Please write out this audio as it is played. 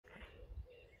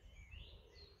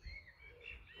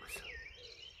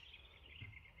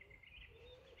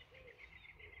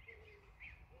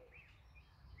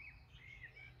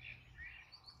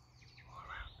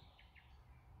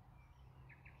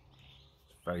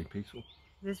very peaceful.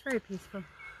 It is very peaceful.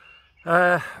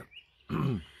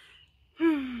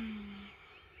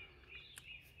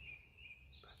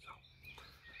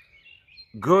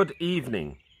 Good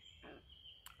evening.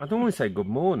 I don't want to say good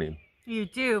morning. You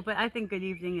do, but I think good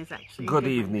evening is actually good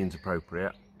evening's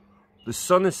appropriate. The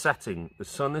sun is setting. The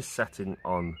sun is setting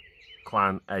on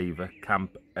Clan Ava,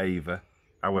 Camp Ava,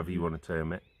 however you want to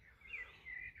term it.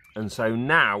 And so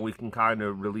now we can kind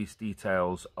of release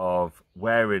details of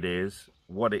where it is,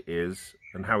 what it is,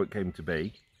 and how it came to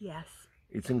be. Yes.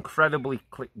 It's incredibly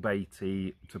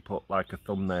clickbaity to put like a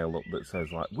thumbnail up that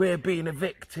says like, we're being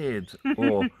evicted,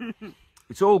 or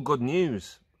it's all good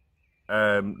news.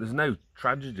 There's no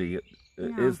tragedy,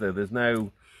 is there? There's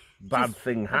no bad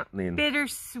thing happening.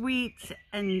 Bittersweet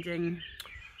ending.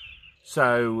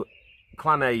 So,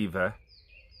 Clan Ava,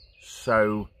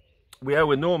 so we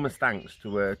owe enormous thanks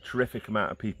to a terrific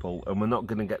amount of people, and we're not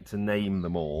going to get to name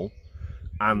them all.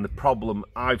 And the problem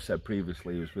I've said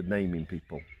previously is with naming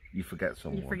people, you forget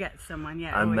someone. You forget someone,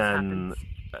 yeah. And it then,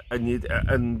 happens.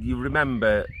 and you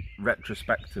remember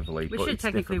retrospectively. We but should it's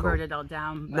technically difficult. word it all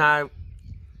down. But... No.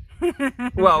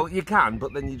 Well, you can,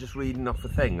 but then you're just reading off a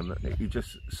thing, and you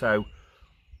just so.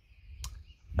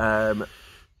 Camp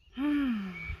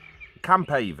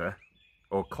Ava,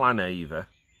 or Clan Ava,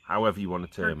 however you want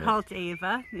to term or it. Cult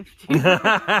Ava,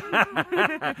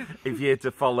 if you're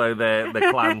to follow the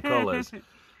clan colours.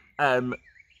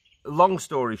 Long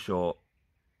story short,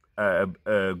 a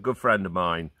good friend of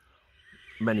mine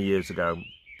many years ago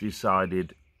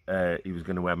decided he was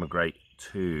going to emigrate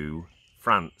to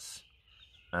France,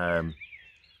 and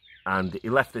he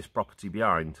left this property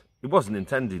behind. He wasn't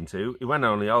intending to. He went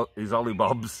on his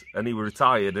hollybobs and he was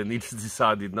retired, and he just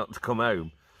decided not to come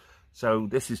home. So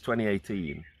this is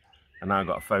 2018, and I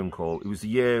got a phone call. It was the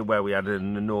year where we had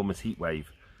an enormous heat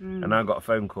wave, and I got a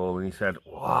phone call, and he said,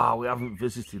 wow, we haven't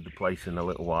visited the place in a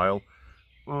little while.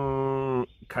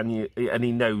 Can you, and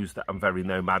he knows that I'm very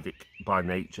nomadic by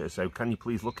nature, so can you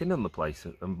please look in on the place?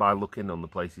 And by looking on the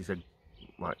place, he said,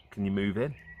 like, can you move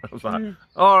in? I was like,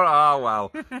 oh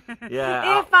well,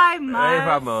 yeah. If I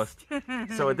must.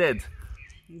 So I did.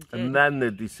 And then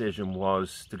the decision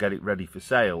was to get it ready for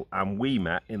sale, and we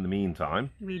met in the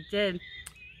meantime. We did.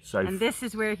 So, and this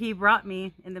is where he brought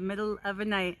me in the middle of a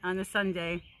night on a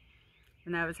Sunday,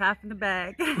 when I was half in the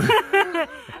bag,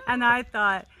 and I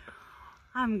thought,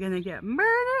 I'm gonna get murdered.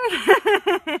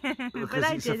 Because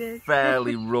but it's a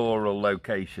fairly rural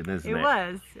location, isn't it? It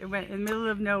was. It went in the middle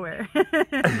of nowhere.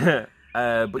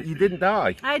 But you didn't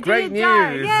die. I Great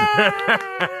didn't news.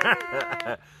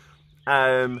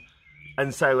 Die.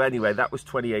 And so anyway, that was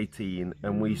 2018,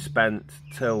 and we spent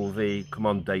till the come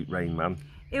on date Rain Man.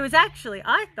 It was actually,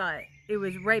 I thought it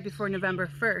was right before November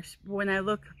 1st. When I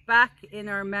look back in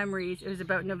our memories, it was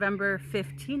about November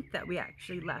 15th that we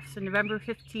actually left. So November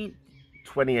 15th,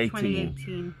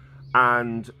 2018.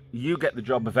 And you get the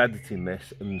job of editing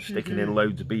this and sticking in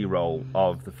loads of B-roll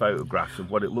of the photographs of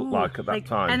what it looked like at that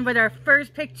time. And what our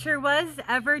first picture was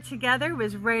ever together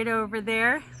was right over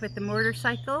there with the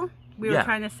motorcycle. We were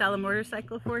trying to sell a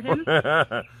motorcycle for him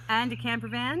and a camper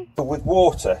van. With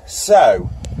water. So,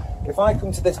 if I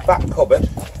come to this back cupboard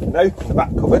and open the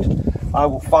back cupboard, I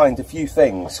will find a few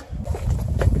things.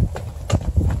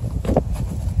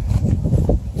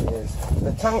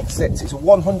 The tank sits, it's a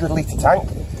 100 litre tank,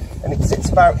 and it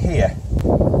sits about here.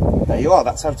 There you are,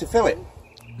 that's how to fill it.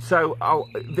 So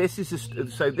that's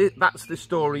the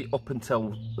story up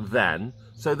until then.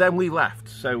 So then we left.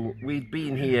 So we'd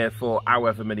been here for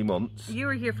however many months. You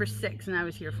were here for 6 and I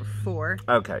was here for 4.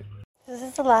 Okay. This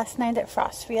is the last night at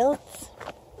Frostfields.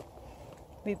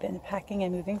 We've been packing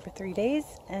and moving for 3 days,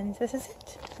 and this is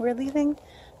it. We're leaving.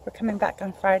 We're coming back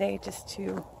on Friday just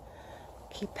to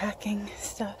keep packing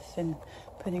stuff and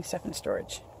putting stuff in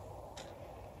storage.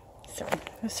 So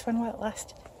it was fun while it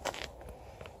lasted.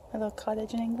 My little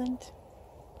cottage in England.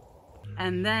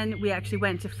 And then we actually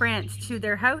went to France to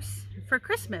their house for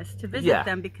Christmas to visit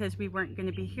them, because we weren't going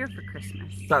to be here for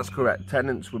Christmas. That's correct.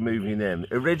 Tenants were moving in.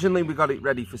 Originally we got it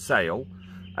ready for sale,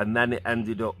 and then it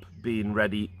ended up being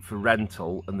ready for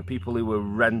rental, and the people who were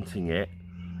renting it,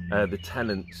 the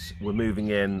tenants were moving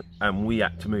in and we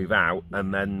had to move out.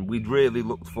 And then we'd really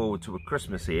looked forward to a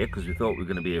Christmas here because we thought we were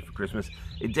going to be here for Christmas.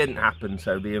 It didn't happen,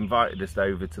 so they invited us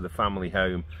over to the family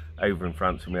home over in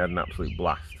France, and we had an absolute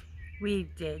blast. We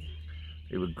did.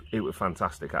 It was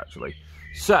fantastic, actually.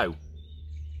 So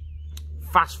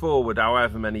fast forward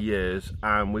however many years,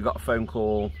 and we got a phone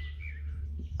call,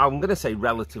 I'm going to say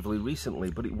relatively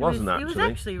recently, but it wasn't actually. It was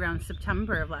actually around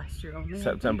September of last year only.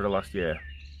 September of last year.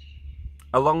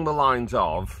 Along the lines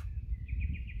of,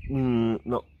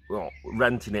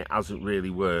 renting it hasn't really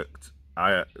worked.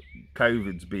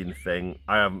 COVID's been a thing.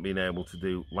 I haven't been able to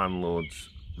do landlords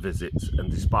visits,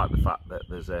 and despite the fact that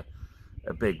there's a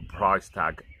big price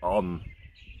tag on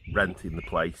renting the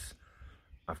place,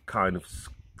 I've kind of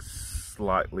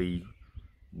slightly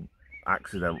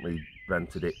accidentally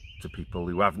rented it to people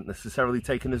who haven't necessarily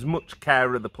taken as much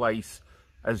care of the place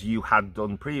as you had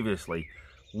done previously.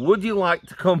 Would you like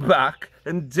to come back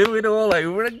and do it all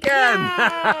over again?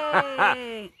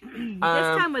 This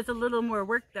time was a little more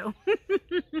work though.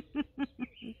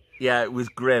 Yeah, it was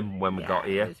grim when we got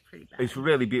here. It was pretty bad. It's a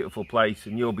really beautiful place,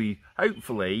 and you'll be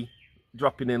hopefully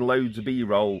dropping in loads of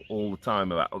B-roll all the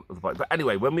time about the place. But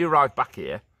anyway, when we arrived back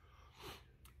here,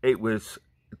 it was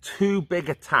too big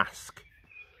a task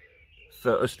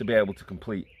for us to be able to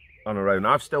complete on our own.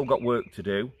 I've still got work to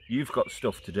do, you've got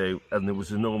stuff to do, and there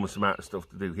was an enormous amount of stuff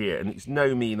to do here, and it's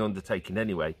no mean undertaking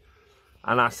anyway.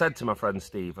 And I said to my friend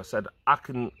Steve, I said, I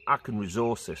can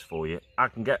resource this for you, I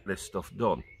can get this stuff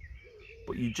done,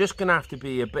 but you're just going to have to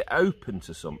be a bit open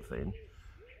to something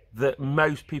that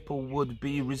most people would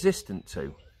be resistant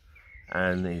to.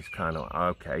 And he's kind of like,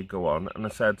 okay, go on. And I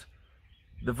said,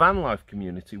 the van life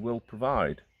community will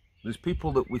provide. There's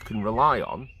people that we can rely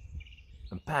on.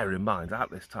 And bear in mind, at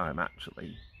this time,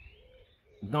 actually,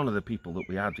 none of the people that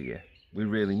we had here, we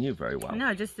really knew very well.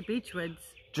 No, just the Beechwoods.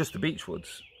 Just the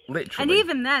Beechwoods, literally. And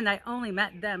even then, I only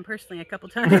met them personally a couple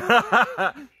times.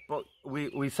 But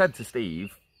we said to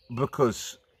Steve,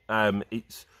 because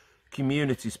it's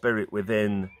community spirit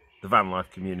within the van life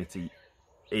community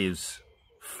is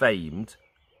famed.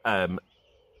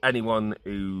 Anyone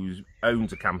who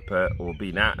owns a camper or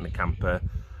been out in a camper,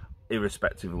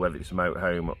 irrespective of whether it's a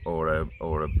motorhome or a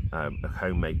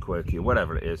homemade quirky or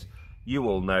whatever it is, you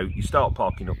all know, you start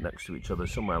parking up next to each other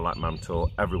somewhere like Mantor,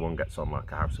 everyone gets on like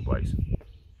a house ablaze.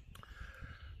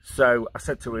 So I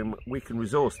said to him, we can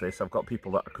resource this, I've got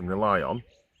people that I can rely on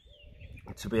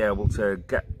to be able to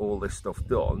get all this stuff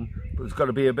done, but there's got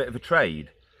to be a bit of a trade.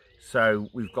 So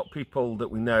we've got people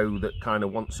that we know that kind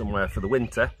of want somewhere for the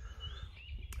winter,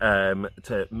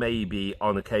 to maybe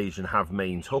on occasion have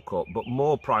mains hook up, but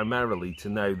more primarily to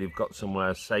know they've got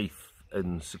somewhere safe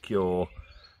and secure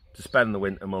to spend the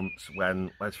winter months when,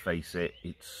 let's face it,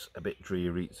 it's a bit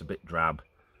dreary, it's a bit drab,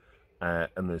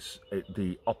 and there's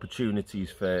the opportunities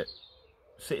for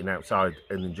sitting outside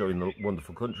and enjoying the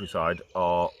wonderful countryside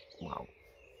are, well,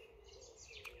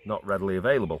 not readily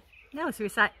available. No, so we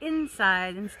sat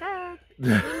inside instead.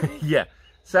 Yeah.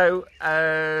 So,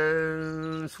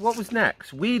 so what was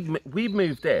next? We'd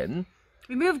moved in.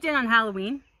 We moved in on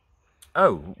Halloween.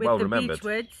 Oh, well with the remembered.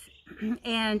 Beechwoods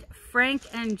and Frank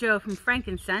and Joe from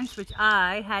Frankincense, which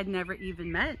I had never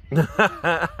even met.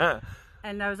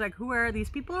 And I was like, who are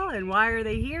these people and why are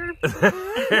they here?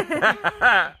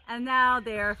 And now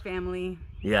they are family.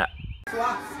 Yeah.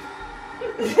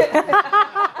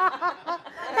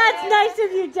 That's nice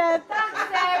of you, Jeff.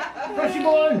 Where's she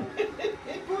going?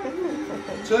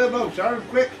 Turbo, Sharon,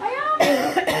 quick.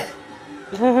 I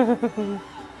am.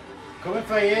 Coming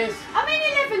for years. I'm in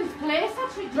 11th place,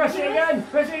 that's ridiculous. Press it again,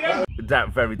 press it again. That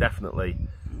very definitely.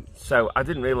 So I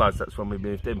didn't realise that's when we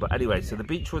moved in. But anyway, so the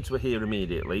Beechwoods were here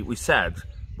immediately. We said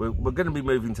we're going to be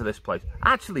moving to this place.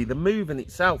 Actually, the move in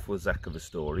itself was a heck of a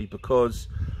story, because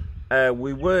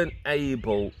we weren't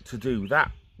able to do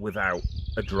that without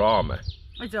a drama.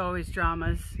 It's always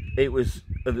dramas. It was,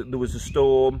 there was a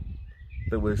storm,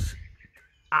 there was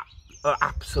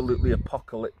absolutely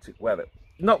apocalyptic weather.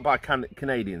 Not by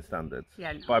Canadian standards,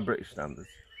 Yeah, no. by British standards.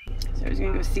 So he's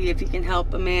gonna go see if he can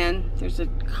help a man. There's a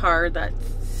car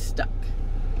that's stuck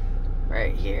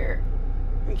right here.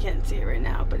 We can't see it right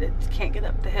now, but it can't get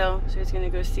up the hill. So he's gonna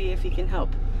go see if he can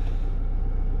help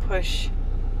push.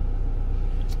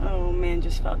 Oh, man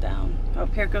just fell down. Oh,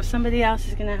 here goes somebody else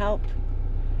is gonna help.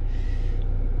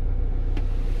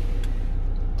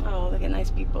 Oh, look at nice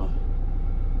people.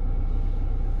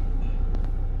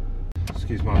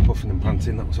 Excuse my puffing and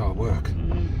panting, that was hard work.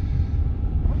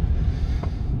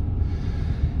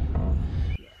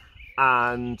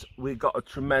 And we got a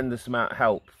tremendous amount of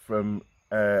help from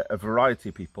a variety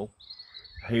of people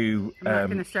who... I'm not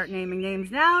going to start naming names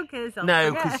now, because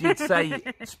No, because you'd say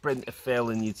Sprinter Phil,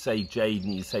 and you'd say Jade,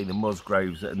 and you'd say the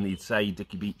Musgroves, and you'd say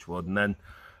Dickie Beechwood, and then,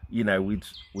 you know, we'd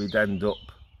end up...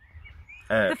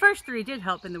 the first three did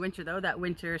help in the winter, though. That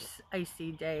winter's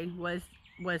icy day was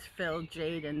Phil,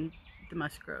 Jade, and the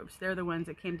Musgroves. They're the ones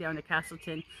that came down to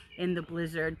Castleton in the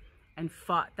blizzard and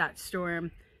fought that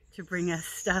storm to bring us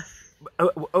stuff.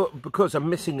 Because I'm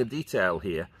missing a detail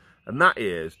here, and that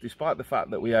is, despite the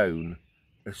fact that we own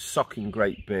a socking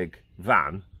great big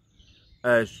van,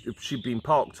 she'd been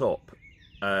parked up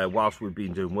whilst we've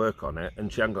been doing work on it,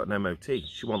 and she hadn't got an MOT.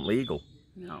 She wasn't legal.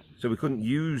 No. So we couldn't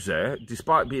use her,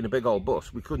 despite being a big old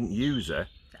bus, we couldn't use her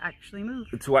To actually move.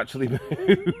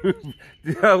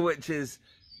 Which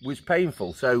was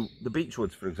painful. So the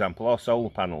Beechwoods, for example, our solar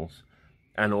panels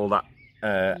and all that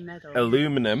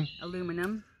aluminum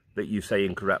that you say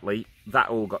incorrectly, that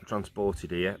all got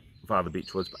transported here via the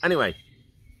Beechwoods. But anyway,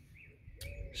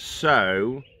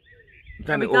 so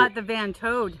then we got the van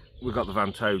towed. We got the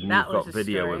van towed, and you've got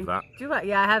video of that. Do I?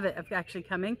 Yeah, I have it of actually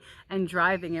coming and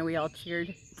driving, and we all cheered.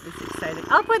 It's exciting.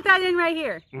 I'll put that in right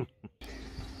here.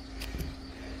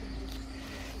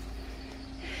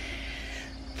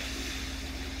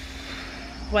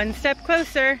 One step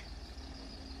closer.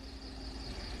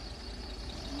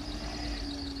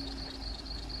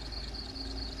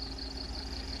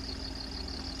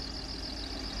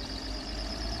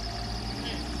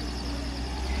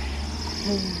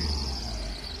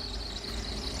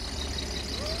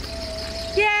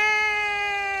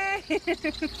 Yay!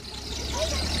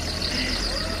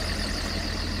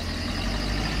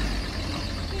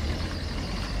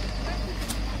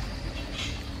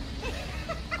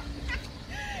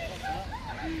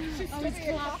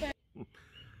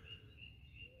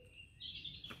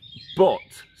 But,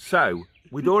 so,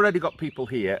 we'd already got people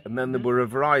here, and then there were a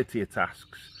variety of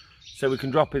tasks. So we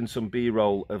can drop in some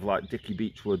B-roll of like Dickie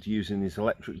Beechwood using his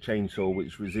electric chainsaw,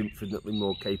 which was infinitely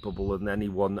more capable than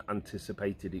anyone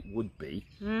anticipated it would be.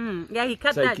 Yeah, he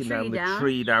cut that tree down. Taking down the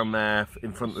tree down there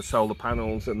in front of the solar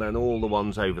panels, and then all the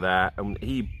ones over there. And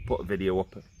he put a video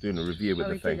up doing a review of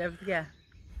the thing. Yeah.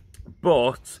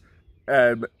 But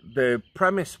the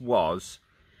premise was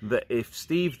that if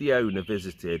Steve, the owner,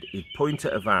 visited, he'd point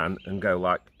at a van and go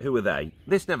like, who are they?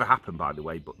 This never happened, by the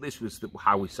way, but this was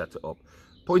how we set it up.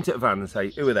 Point at a van and say,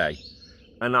 who are they?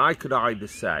 And I could either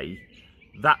say,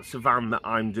 that's a van that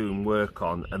I'm doing work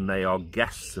on and they are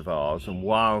guests of ours, and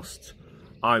whilst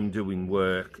I'm doing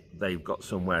work, they've got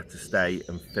somewhere to stay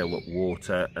and fill up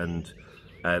water, and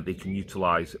they can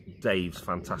utilise Dave's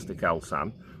fantastic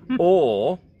Elsan.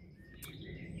 Or,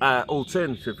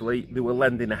 alternatively, they were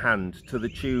lending a hand to the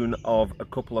tune of a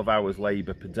couple of hours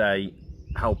labour per day,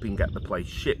 helping get the place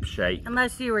ship shape.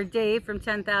 Unless you were Dave from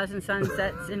 10,000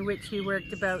 Sunsets, in which he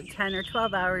worked about 10 or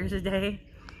 12 hours a day.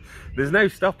 There's no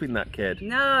stopping that kid.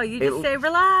 No, you just say,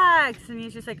 relax. And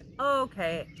he's just like,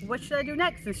 okay, what should I do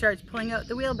next? And starts pulling out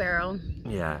the wheelbarrow.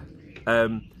 Yeah.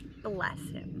 Bless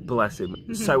him. Bless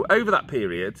him. So over that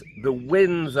period, the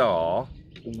winds are,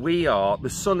 the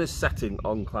sun is setting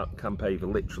on Camp Ava,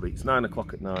 literally. It's 9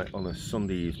 o'clock at night on a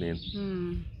Sunday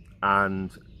evening.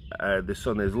 And the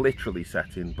sun is literally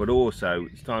setting, but also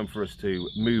it's time for us to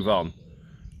move on.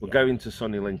 We're going to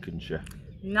sunny Lincolnshire.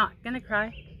 Not gonna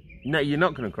cry. No, you're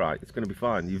not going to cry. It's going to be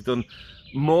fine. You've done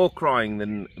more crying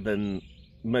than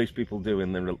most people do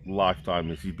in their lifetime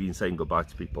as you've been saying goodbye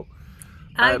to people.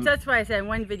 That's why I said in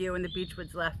one video when the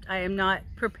Beechwoods left, I am not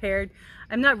prepared.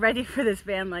 I'm not ready for this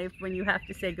van life when you have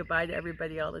to say goodbye to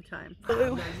everybody all the time.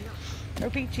 Blue, our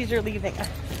Peachies are leaving us.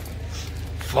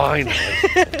 Finally.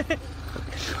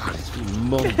 God, it's been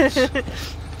months. This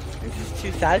is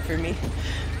too sad for me.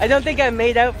 I don't think I'm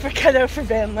cut out for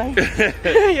van life.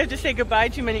 You have to say goodbye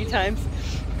too many times.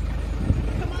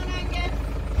 Come on, Angus.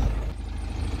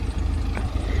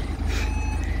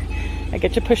 I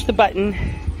get to push the button.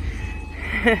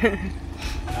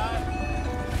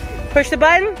 Push the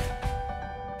button.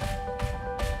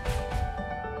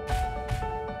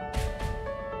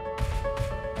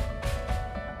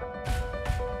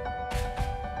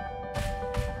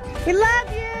 We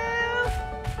love you!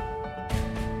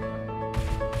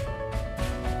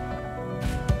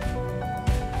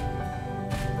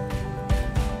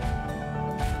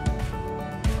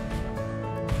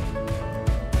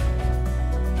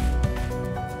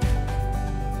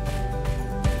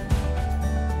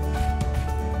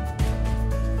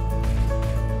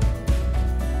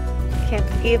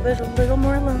 Camp Ava's a little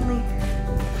more lonely.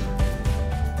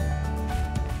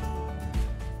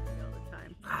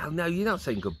 No, you're not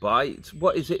saying goodbye. It's,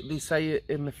 what is it they say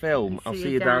in the film? I'll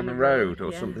see you down the road,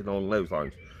 or something along those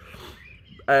lines.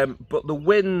 But the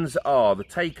wins are, the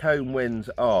take-home wins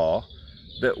are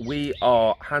that we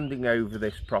are handing over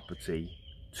this property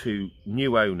to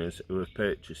new owners who have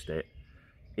purchased it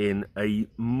in a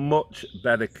much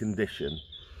better condition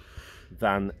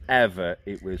than ever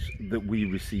it was that we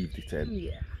received it in.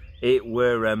 Yeah. It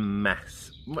were a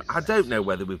mess. I don't know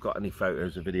whether we've got any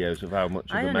photos or videos of how much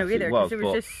of a mess it was. I don't know either, because it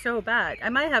was just so bad. I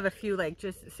might have a few, like,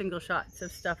 just single shots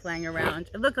of stuff laying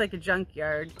around. It looked like a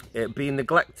junkyard. It had been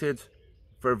neglected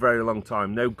for a very long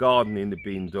time. No gardening had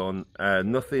been done.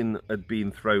 Nothing had been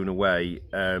thrown away.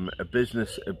 A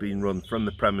business had been run from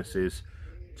the premises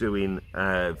doing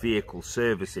vehicle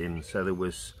servicing. So there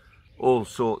was all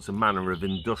sorts of manner of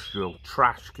industrial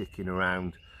trash kicking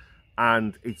around,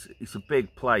 and it's a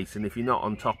big place, and if you're not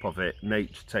on top of it,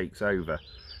 nature takes over.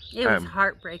 It was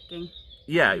heartbreaking.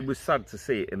 Yeah, it was sad to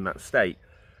see it in that state.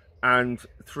 And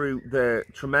through the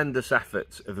tremendous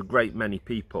efforts of a great many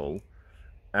people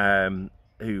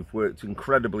who've worked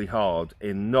incredibly hard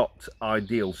in not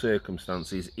ideal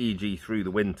circumstances, e.g. through the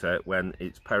winter when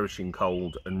it's perishing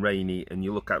cold and rainy and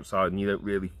you look outside and you don't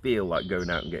really feel like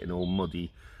going out and getting all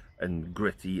muddy and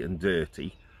gritty and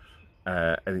dirty,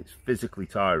 and it's physically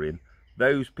tiring,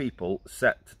 those people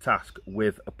set to task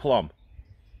with aplomb.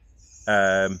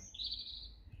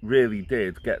 Really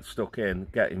did get stuck in,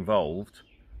 get involved,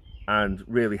 and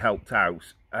really helped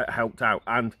out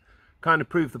and kind of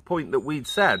proved the point that we'd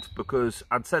said, because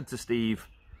I'd said to Steve,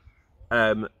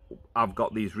 I've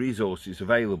got these resources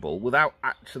available, without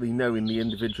actually knowing the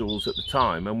individuals at the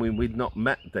time. And we'd not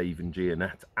met Dave and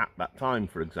Jeanette at that time,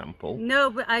 for example. No,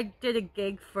 but I did a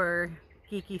gig for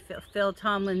Geeky Phil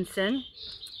Tomlinson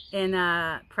in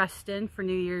Preston for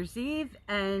New Year's Eve,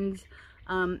 and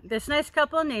this nice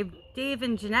couple named Dave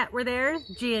and Jeanette were there.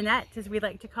 Jeanette, as we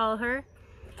like to call her.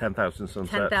 10,000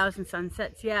 Sunsets. 10,000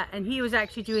 Sunsets, yeah. And he was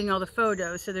actually doing all the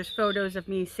photos. So there's photos of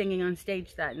me singing on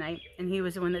stage that night, and he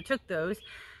was the one that took those.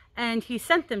 And he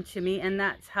sent them to me, and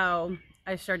that's how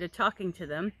I started talking to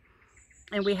them.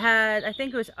 And we had, I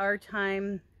think it was Our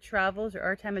Time Travels or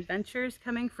Our Time Adventures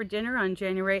coming for dinner on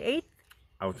January 8th.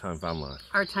 Our Time Vanlife.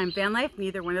 Our Time Vanlife,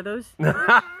 neither one of those.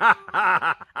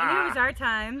 I knew it was Our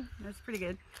Time. That was pretty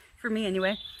good, for me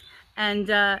anyway. And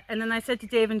then I said to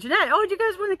Dave and Jeanette, oh, do you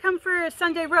guys want to come for a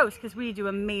Sunday roast? Because we do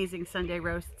amazing Sunday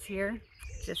roasts here.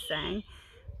 Just saying.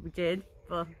 We did.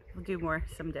 Well, we'll do more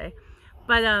someday.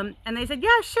 But, and they said,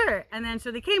 yeah, sure. And then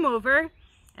so they came over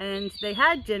and they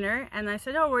had dinner. And I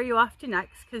said, oh, where are you off to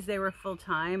next? Because they were full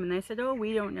time. And I said, oh,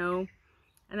 we don't know.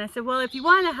 And I said, well, if you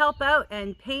want to help out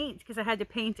and paint, because I had to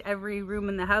paint every room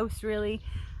in the house, really,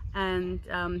 and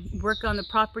work on the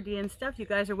property and stuff, you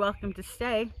guys are welcome to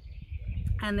stay.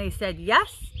 And they said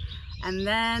yes, and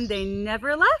then they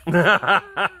never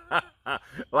left.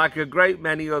 Like a great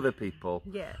many other people.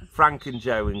 Yeah. Frank and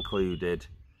Joe included.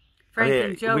 Frank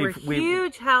and Joe were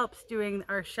huge helps doing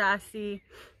our chassis,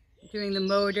 doing the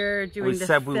motor, doing the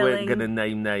said we weren't filling. going to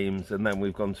name names, and then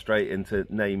we've gone straight into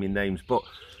naming names. But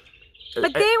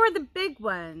they were the big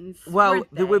ones. Well,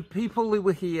 there were people who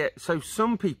were here. So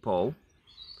some people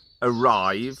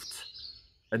arrived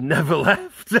and never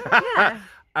left. Yeah.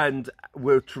 And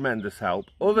were tremendous help.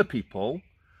 Other people,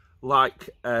 like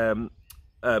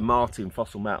Martin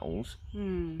Fossil Metals,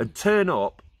 would turn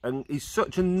up, and he's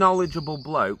such a knowledgeable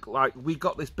bloke. Like, we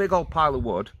got this big old pile of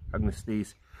wood. I'm going to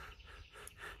sneeze.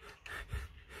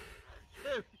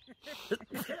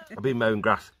 I've been mowing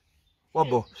grass. One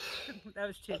more. That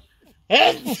was two.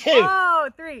 Oh,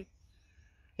 three.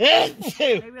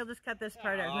 Maybe I'll just cut this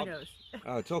part out. Who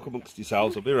knows? Talk amongst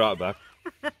yourselves. I'll be right back.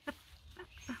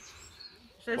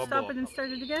 Should I stop it and start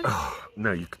it again? Oh,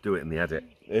 no, you could do it in the edit.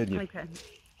 Okay.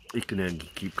 You can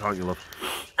keep, can't you, love?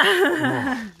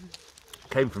 Oh.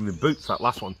 Came from the boots, that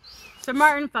last one. So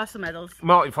Martin Fossil Metals.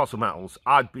 Martin Fossil Metals.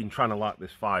 I'd been trying to light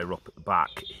this fire up at the back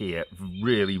here,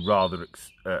 really rather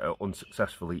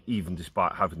unsuccessfully, even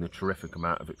despite having a terrific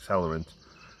amount of accelerant,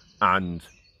 and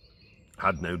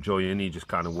had no joy in. He just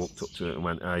kind of walked up to it and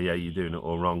went, oh yeah, you're doing it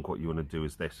all wrong. What you want to do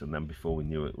is this. And then before we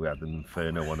knew it, we had an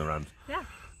inferno on our hands. Yeah.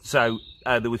 So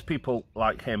there was people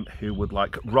like him who would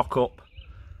like rock up,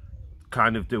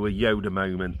 kind of do a Yoda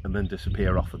moment and then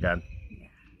disappear off again,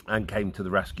 and came to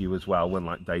the rescue as well when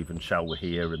like Dave and Shell were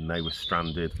here and they were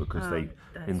stranded because they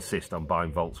insist on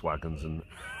buying Volkswagens, and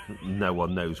no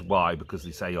one knows why, because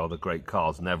they say, oh, they're great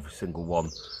cars, and every single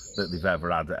one that they've ever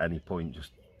had at any point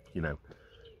just, you know,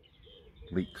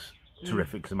 leaks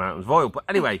terrific amounts of oil. But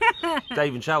anyway,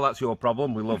 Dave and Shell, that's your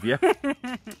problem. We love you.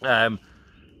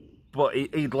 But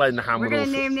he'd lend a hand. We're going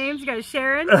to name names. You got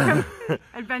Sharon from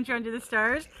Adventure Under the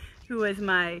Stars, who was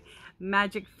my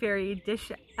magic fairy dish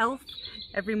elf.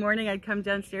 Every morning I'd come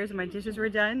downstairs and my dishes were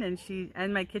done,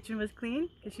 and my kitchen was clean,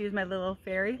 because she was my little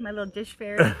fairy, my little dish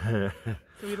fairy.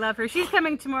 So we love her. She's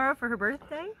coming tomorrow for her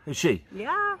birthday. Is she?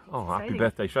 Yeah. Oh, happy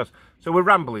birthday, Shaz. So we're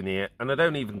rambling here, and I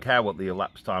don't even care what the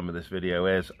elapsed time of this video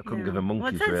is. I couldn't give a monkey's,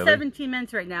 well, it's at really. 17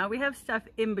 minutes right now. We have stuff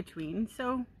in between,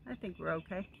 so I think we're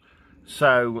okay.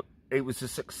 So it was a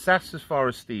success as far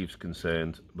as Steve's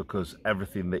concerned, because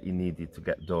everything that he needed to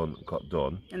get done got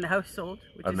done. And the house sold.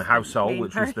 And the house sold,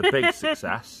 which was the big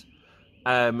success.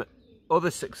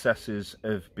 Other successes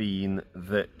have been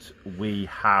that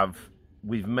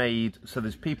we've made, so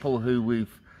there's people who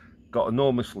we've got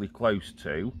enormously close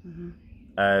to,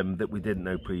 that we didn't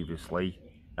know previously.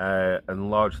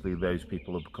 and largely those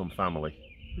people have become family.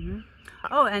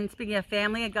 Oh, and speaking of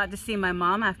family, I got to see my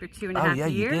mom after 2.5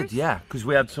 years. You did, yeah, because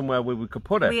we had somewhere where we could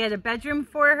put her. We had a bedroom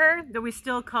for her that we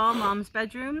still call Mom's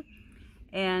bedroom,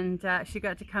 and she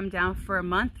got to come down for a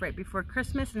month right before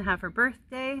Christmas and have her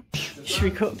birthday. Should we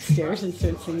go upstairs and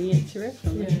start singing it to her?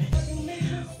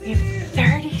 We have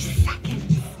 30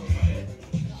 seconds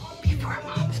before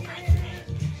Mom's birthday.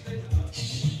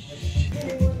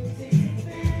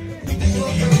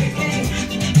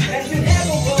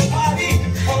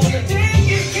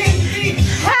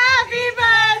 Happy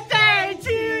birthday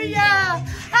to ya!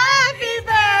 Happy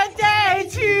birthday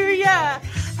to ya!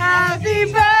 Happy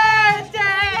birthday!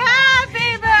 Happy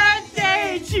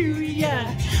birthday to ya!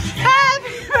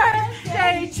 Happy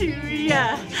birthday to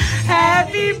ya!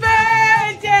 Happy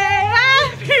birthday!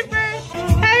 Happy birthday!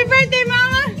 Happy birthday,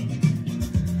 Mama!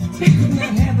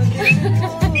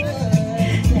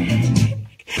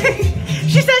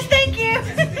 She says thank you.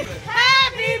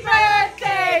 Happy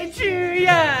birthday to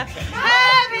ya.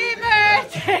 Happy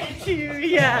birthday to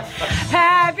ya.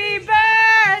 Happy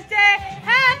birthday.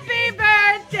 Happy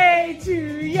birthday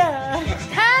to ya.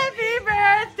 Happy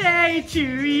birthday to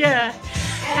ya.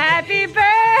 Happy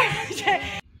birthday.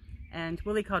 And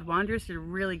Woolleycod Wanderers did a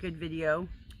really good video.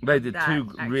 They did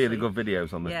two really good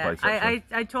videos on this place.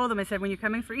 I told them, I said, when you're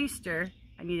coming for Easter,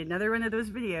 I need another one of those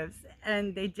videos.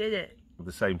 And they did it.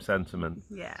 The same sentiment.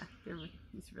 Yeah,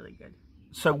 it's really good.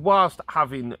 So whilst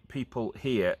having people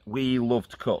here, we love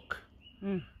to cook.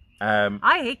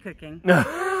 I hate cooking.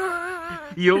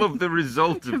 You love the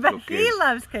result of but cooking. He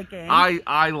loves cooking.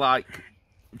 I like...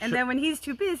 And then when he's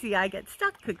too busy, I get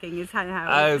stuck cooking is kind of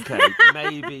how it is. Okay,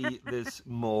 maybe there's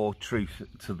more truth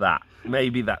to that.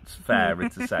 Maybe that's fairer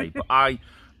to say.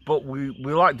 But we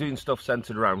like doing stuff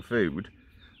centred around food.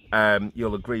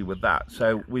 You'll agree with that.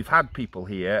 So we've had people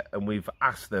here and we've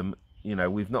asked them, you know,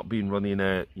 we've not been running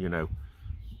a, you know,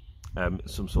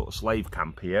 some sort of slave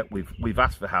camp here. We've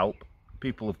asked for help.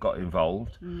 People have got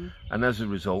involved, and as a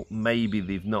result, maybe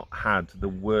they've not had the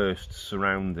worst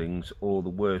surroundings or the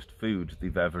worst food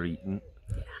they've ever eaten,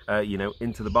 you know,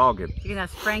 into the bargain. You can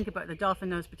ask Frank about the dolphin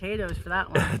nose potatoes for that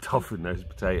one. Dolphin nose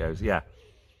potatoes, yeah.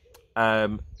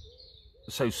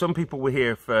 So some people were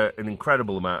here for an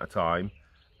incredible amount of time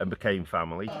and became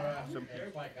family.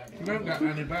 You don't get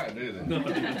any better, do they? No,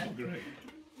 great.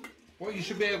 What you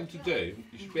should be able to do,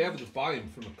 you should be able to buy them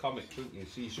from a comic, shouldn't you?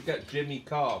 So you should get Jimmy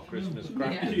Carr Christmas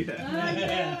crackers.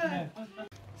 Yeah.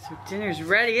 So dinner's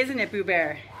ready, isn't it, Boo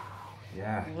Bear?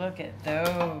 Yeah. Look at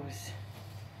those.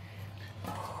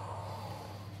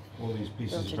 All these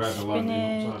pieces of bread are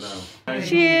landing upside down.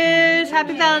 Cheers!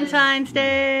 Happy Valentine's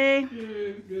Day!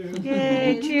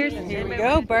 Yay! Cheers! Here we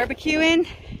go, barbecuing.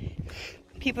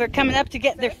 People are coming up to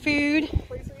get their food.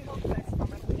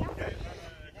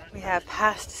 We have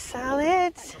pasta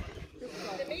salads.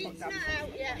 The meat's not out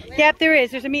yet. Yep, there is.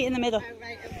 There's a meat in the middle. Oh,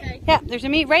 right, okay. Yep, there's a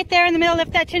meat right there in the middle.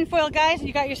 Lift that tin foil, guys, and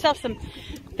you got yourself some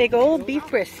big old beef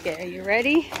brisket. Are you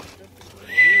ready?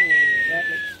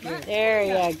 There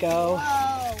you go.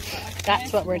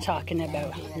 That's what we're talking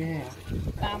about. Yeah.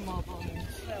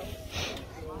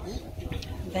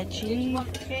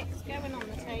 Veggie. Cakes going on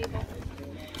the table.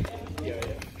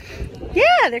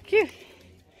 Yeah, they're cute.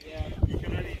 You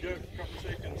can only do it for a couple of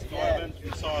seconds, dive into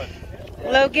the side.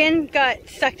 Logan got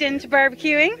sucked into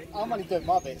barbecuing. I'm only doing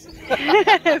my bits.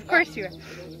 Of course you are.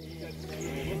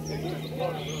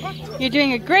 You're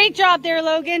doing a great job there,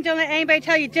 Logan. Don't let anybody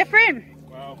tell you different.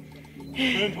 Well,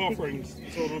 burnt offerings,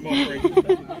 sort of offering.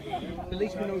 At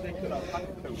least we know they could have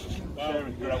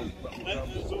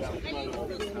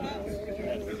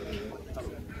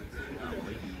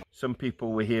Some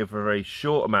people were here for a very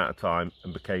short amount of time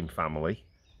and became family.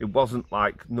 It wasn't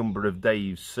like number of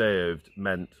days served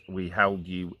meant we held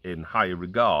you in higher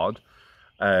regard.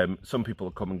 Some people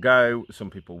would come and go, some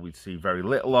people we'd see very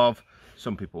little of,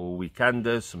 some people were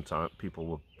weekenders, sometimes people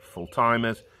were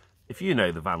full-timers. If you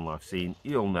know the van life scene,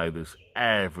 you'll know there's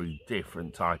every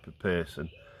different type of person.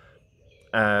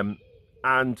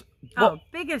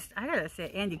 Biggest, I gotta say,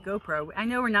 Andy GoPro. I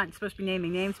know we're not supposed to be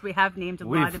naming names. We have named a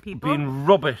lot of people. We've been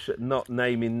rubbish at not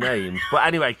naming names. But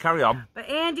anyway, carry on. But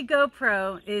Andy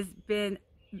GoPro has been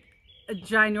a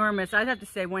ginormous, I'd have to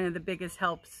say, one of the biggest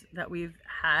helps that we've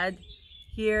had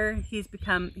here. He's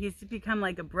become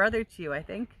like a brother to you, I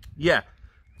think. Yeah.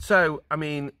 So, I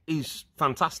mean, he's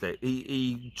fantastic.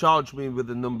 He charged me with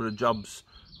a number of jobs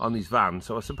on his van.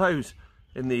 So I suppose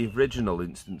in the original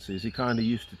instances, he kind of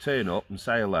used to turn up and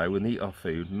say hello and eat our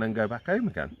food and then go back home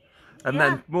again. And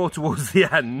then more towards the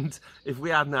end, if we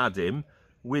hadn't had him,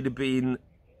 we'd have been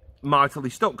mightily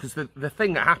stuck. Because the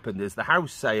thing that happened is the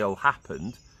house sale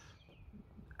happened.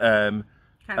 Kind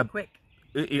kind of quick.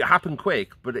 It happened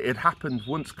quick, but it happened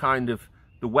once kind of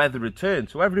the weather returned.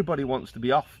 So everybody wants to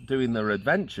be off doing their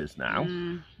adventures now,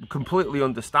 completely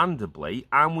understandably.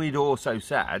 And we'd also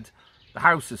said the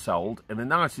house is sold in the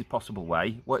nicest possible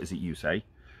way. What is it you say?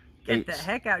 Get the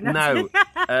heck out. No.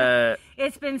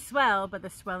 It's been swell, but the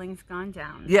swelling's gone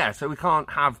down. Yeah, so we can't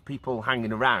have people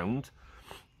hanging around.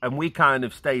 And we kind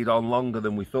of stayed on longer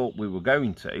than we thought we were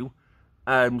going to.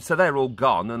 So they're all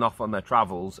gone and off on their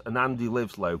travels. And Andy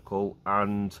lives local.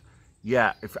 And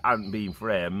yeah, if it hadn't been for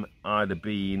him, I'd have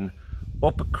been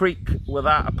up a creek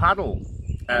without a paddle.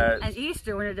 And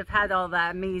Easter wouldn't have had all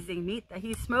that amazing meat that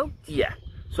he smoked. Yeah.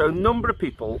 So a number of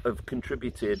people have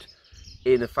contributed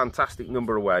in a fantastic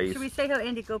number of ways. Should we say how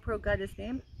Andy GoPro got his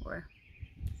name? Or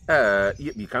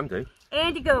you can do.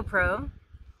 Andy GoPro.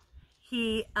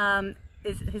 He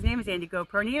his name is Andy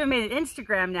GoPro, and he even made an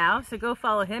Instagram now, so go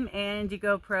follow him, Andy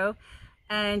GoPro.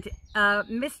 And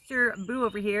Mr. Boo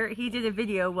over here, he did a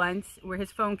video once where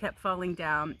his phone kept falling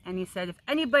down, and he said, if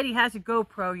anybody has a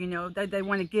GoPro, you know, that they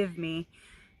want to give me,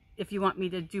 if you want me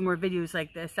to do more videos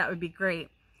like this, that would be great.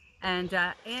 And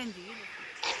Andy...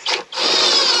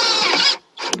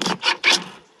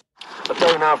 I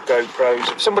don't have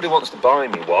GoPros. If somebody wants to buy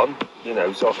me one, you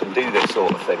know, so I can do this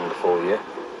sort of thing for you,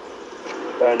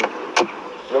 then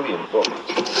brilliant. But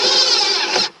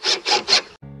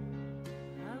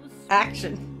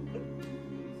action.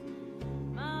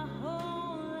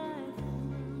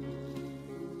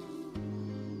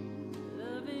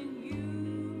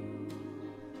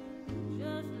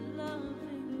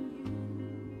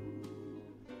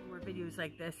 More videos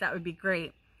like this, that would be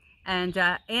great. And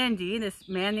Andy, this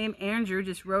man named Andrew,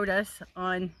 just wrote us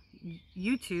on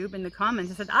YouTube in the comments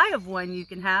and said, I have one you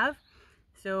can have.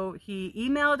 So he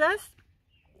emailed us.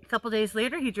 A couple days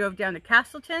later, he drove down to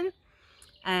Castleton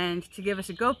and to give us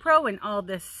a GoPro and all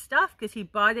this stuff, because he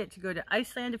bought it to go to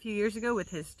Iceland a few years ago with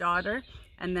his daughter,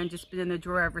 and then just been in the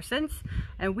drawer ever since.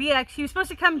 And he was supposed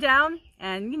to come down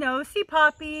and, you know, see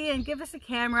Poppy and give us a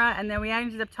camera, and then we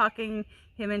ended up talking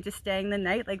him into staying the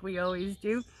night like we always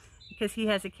do, because he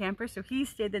has a camper. So he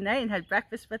stayed the night and had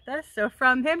breakfast with us. So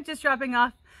from him just dropping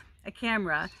off a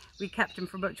camera, we kept him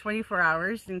for about 24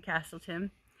 hours in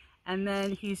Castleton, and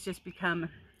then he's just become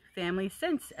family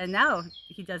since. And now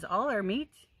he does all our meat.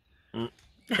 He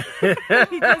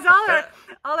does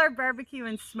all our barbecue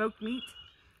and smoked meat.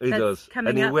 He does,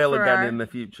 and he will again in the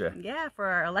future. Yeah, for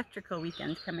our electrical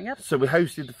weekend coming up. So we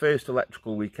hosted the first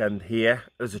electrical weekend here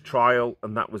as a trial,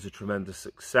 and that was a tremendous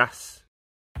success.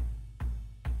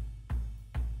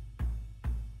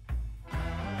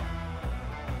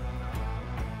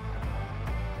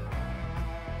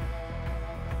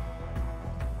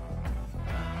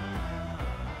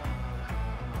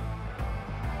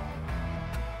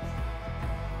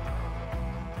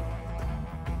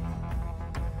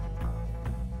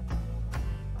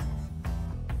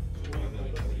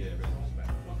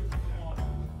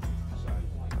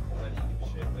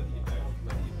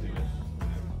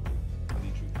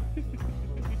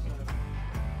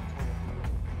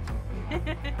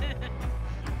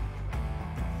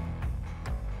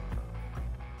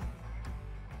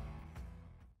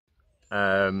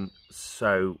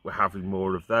 So we're having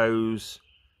more of those.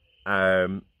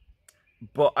 So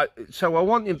I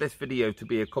wanted this video to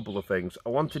be a couple of things. I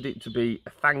wanted it to be a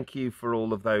thank you for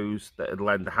all of those that had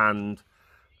lent a hand,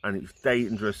 and it's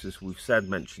dangerous, as we've said,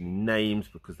 mentioning names,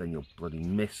 because then you'll bloody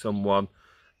miss someone.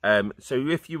 So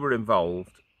if you were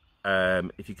involved,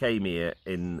 if you came here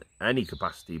in any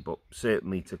capacity, but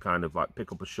certainly to kind of like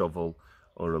pick up a shovel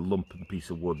or a lump of a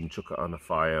piece of wood and chuck it on a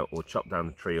fire, or chop down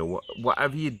a tree, or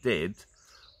whatever you did,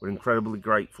 we're incredibly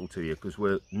grateful to you, because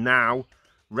we're now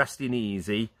resting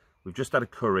easy. We've just had a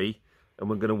curry, and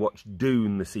we're going to watch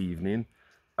Dune this evening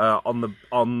on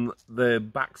the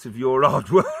backs of your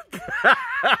hard work.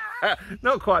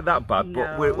 Not quite that bad,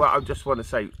 no. But I just want to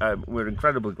say we're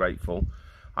incredibly grateful.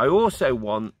 I also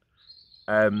want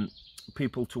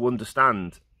people to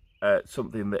understand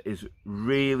something that is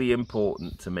really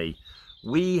important to me.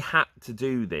 We had to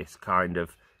do this kind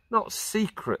of, not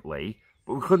secretly,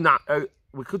 but we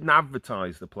couldn't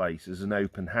advertise the place as an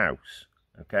open house,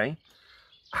 okay?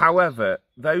 However,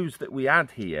 those that we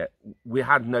had here, we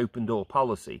had an open door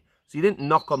policy. So you didn't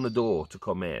knock on the door to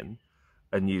come in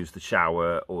and use the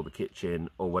shower or the kitchen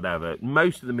or whatever.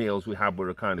 Most of the meals we had were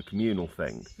a kind of communal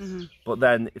thing. Mm-hmm. But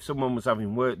then if someone was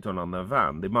having work done on their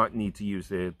van, they might need to use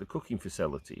the cooking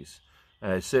facilities.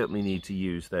 Certainly need to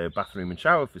use their bathroom and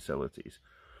shower facilities.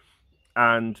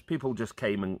 And people just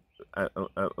came and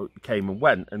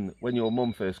went. And when your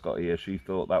mum first got here, she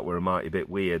thought that were a mighty bit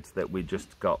weird that we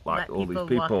just got like all these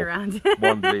people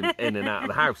wandering in and out of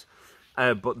the house.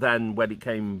 But then when it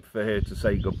came for her to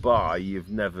say goodbye, you've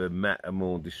never met a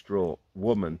more distraught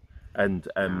woman. And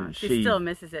she still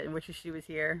misses it and wishes she was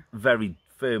here. Very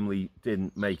firmly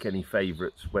didn't make any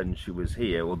favourites when she was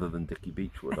here, other than Dickie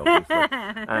Beechwood,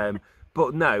 obviously.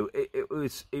 But no, it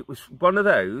was one of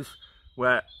those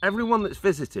where everyone that's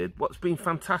visited, what's been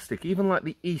fantastic, even like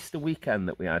the Easter weekend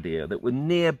that we had here, that were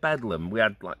near Bedlam, we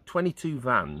had like 22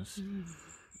 vans.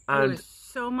 And it was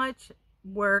so much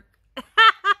work.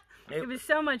 It was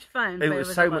so much fun. It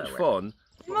was so much fun.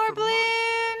 More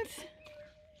balloons!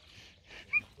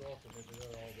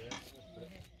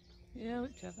 Yeah,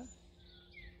 whichever.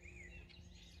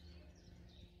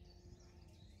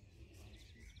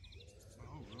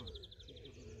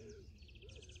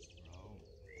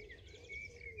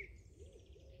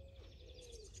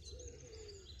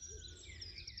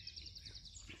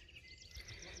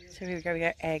 So here we go, we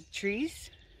got egg trees.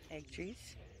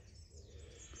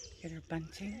 Get our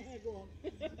bunting.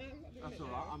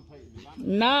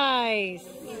 Nice!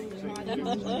 1,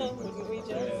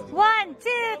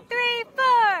 2, 3,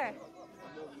 4!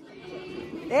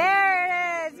 There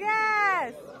it is,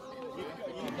 yes!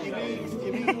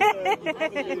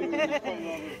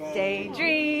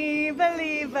 Daydream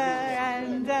believer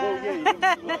and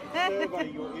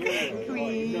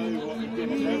queen.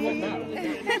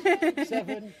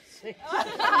 7, 6, 5,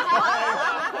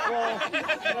 4,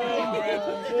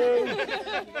 3,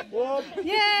 2, 1.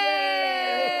 Yay!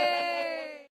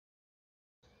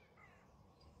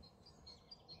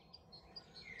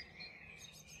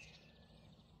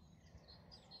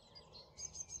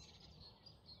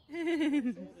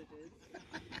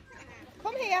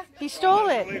 Come here. He stole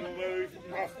it.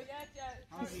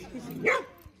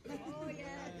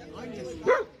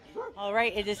 All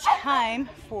right, it is time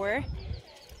for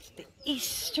the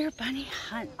Easter Bunny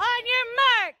hunt. On your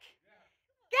mark,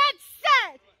 get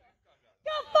set,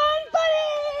 go fun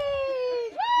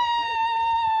bunnies!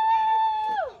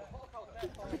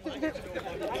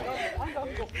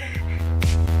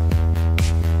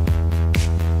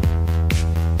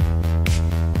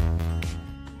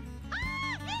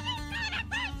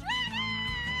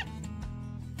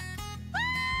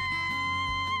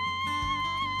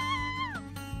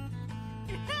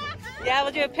 Yeah,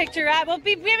 we'll do a picture rabbit. We'll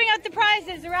be giving out the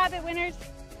prizes, the rabbit winners.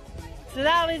 So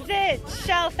that was it.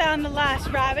 Shell found the last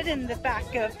rabbit in the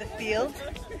back of the field.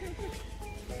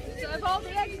 So have all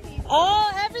the eggs been?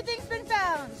 Oh, everything's been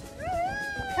found.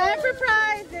 Time for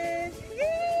prizes.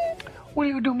 Yay. Will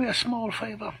you do me a small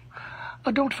favour?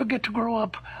 Don't forget to grow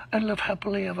up and live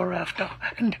happily ever after,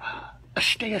 and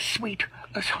stay as sweet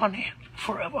as honey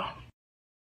forever.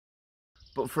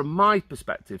 But from my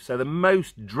perspective, so the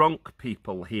most drunk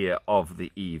people here of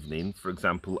the evening, for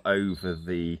example, over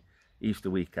the Easter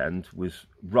weekend, was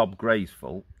Rob Gray's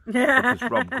fault. Because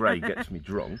Rob Gray gets me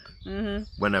drunk.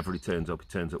 Whenever he turns up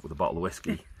with a bottle of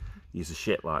whiskey. He's a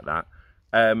shit like that.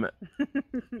 So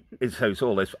it's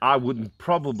all this. I wouldn't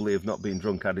probably have not been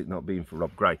drunk had it not been for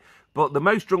Rob Gray. But the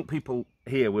most drunk people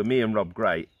here were me and Rob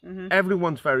Gray.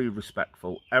 Everyone's very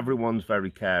respectful. Everyone's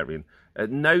very caring. At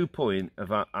no point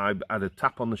have I had a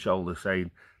tap on the shoulder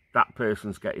saying, that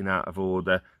person's getting out of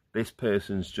order. This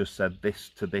person's just said this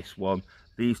to this one.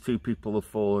 These two people have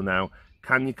fallen out.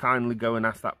 Can you kindly go and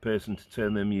ask that person to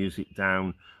turn their music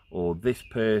down? Or this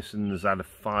person has had a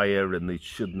fire and they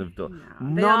shouldn't have done.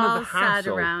 No, None of the hassle.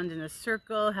 They all sat around in a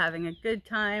circle having a good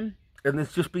time. And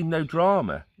there's just been no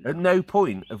drama. At no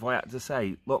point have I had to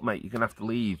say, look, mate, you're going to have to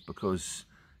leave because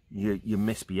you're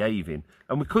misbehaving.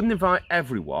 And we couldn't invite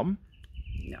everyone.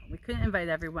 No, we couldn't invite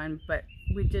everyone, but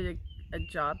we did a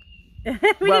job. We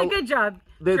did a good job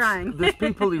trying. There's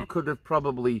people who could have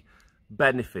probably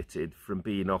benefited from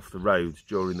being off the roads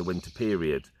during the winter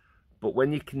period. But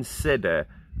when you consider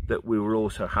that we were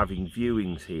also having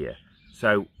viewings here,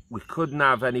 so we couldn't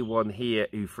have anyone here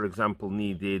who, for example,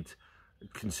 needed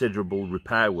considerable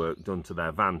repair work done to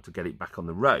their van to get it back on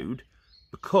the road,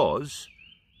 because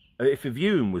if a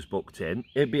viewing was booked in,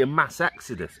 it'd be a mass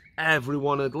exodus.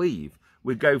 Everyone would leave.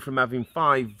 We'd go from having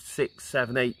 5, 6,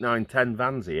 7, 8, 9, 10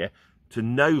 vans here to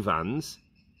no vans,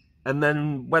 and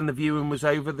then when the viewing was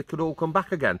over, they could all come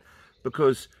back again,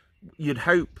 because you'd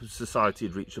hope society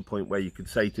had reached a point where you could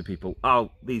say to people,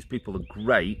 oh, these people are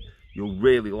great, you'll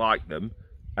really like them,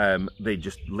 they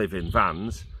just live in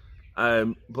vans,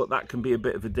 but that can be a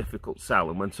bit of a difficult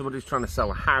sell. And when somebody's trying to sell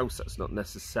a house, that's not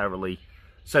necessarily...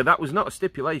 So that was not a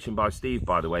stipulation by Steve,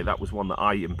 by the way. That was one that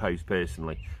I imposed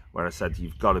personally, where I said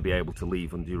you've got to be able to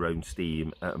leave under your own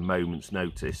steam at a moment's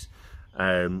notice,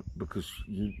 because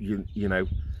you know,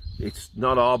 it's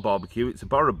not our barbecue, it's a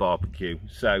borough barbecue.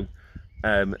 So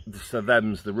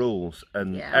them's the rules,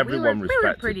 and everyone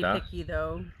respected that. We were pretty picky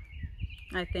though.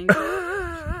 I think.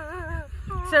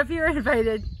 So if you're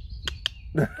invited,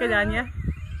 good on you.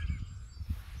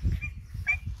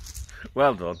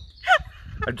 Well done.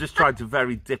 I'm just trying to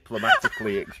very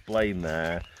diplomatically explain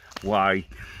there why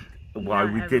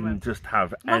we didn't just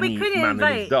have any man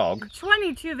and his dog.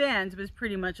 22 vans was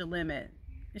pretty much a limit.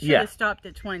 It should have stopped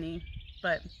at 20,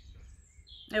 but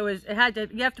you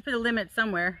have to put a limit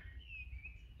somewhere.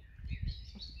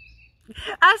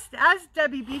 Ask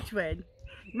Debbie Beechwood.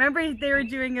 Remember they were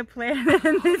doing a plan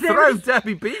and throw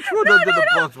Debbie Beechwood under the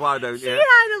bus, why don't you? She had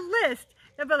a list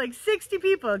of about like 60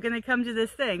 people going to come to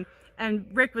this thing. And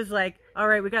Rick was like, all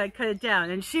right, we got to cut it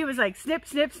down. And she was like, snip,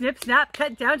 snip, snip, snap,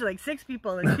 cut down to like 6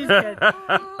 people. And she's good.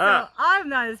 So I'm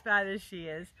not as bad as she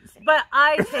is. But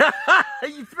I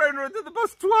take... You've thrown her under the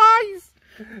bus twice.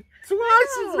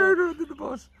 You've thrown her under the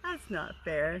bus. That's not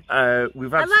fair. I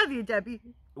love you, Debbie.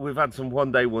 We've had some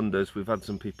one-day wonders. We've had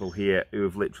some people here who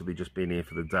have literally just been here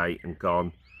for the day and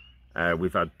gone.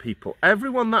 We've had people...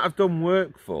 Everyone that I've done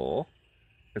work for...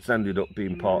 It's ended up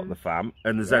being part of the fam,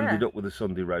 and has ended up with a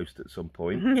Sunday roast at some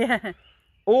point. Yeah.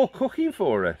 Or cooking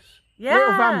for us. Yeah.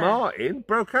 Little Van Martin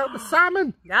broke out the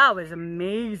salmon. That was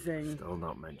amazing. Still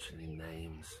not mentioning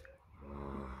names.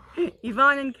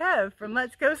 Yvonne and Kev from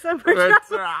Let's Go Somewhere.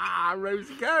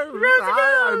 Rosie goes.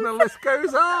 And the list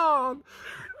goes on.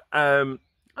 And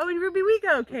Ruby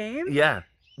Wego came. Yeah.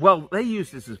 Well, they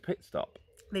used this as a pit stop.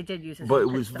 They did use this but as a it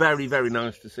pit was stop. very, very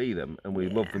nice to see them, and we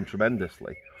loved them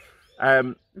tremendously.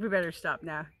 We better stop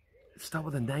now. Start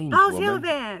with a name. Paul's Yellow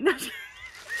Van.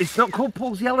 It's not called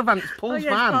Paul's Yellow Van, it's Paul's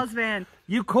van. Paul's van.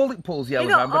 You call it Paul's Yellow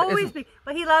It'll Van, but always it isn't. be.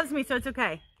 But he loves me, so it's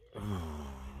okay.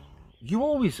 You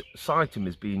always cite him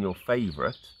as being your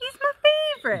favourite. He's my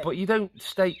favourite. But you don't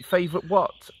state favourite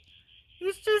what?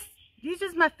 He's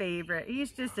just my favourite.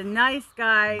 He's just a nice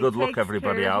guy. Good luck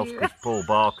everybody else, because Paul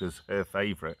Barker's her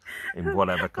favourite in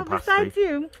whatever capacity. Besides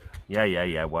you.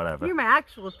 Yeah, whatever. You're my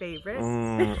actual favourite.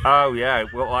 Oh yeah,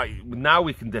 well now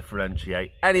we can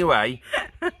differentiate. Anyway,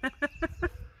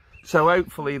 so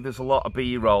hopefully there's a lot of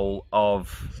B-roll of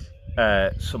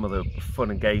some of the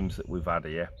fun and games that we've had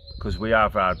here, because we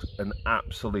have had an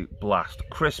absolute blast.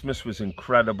 Christmas was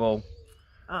incredible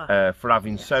for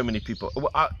having so many people.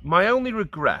 My only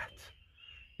regret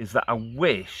is that I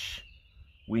wish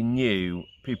we knew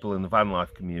people in the van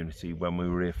life community when we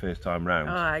were here first time round.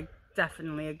 Oh, I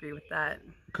definitely agree with that.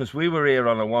 Because we were here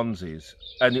on a onesies,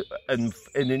 and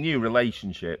in a new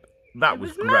relationship, that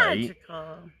was great.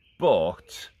 Magical.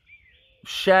 But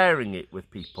sharing it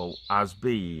with people has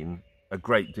been a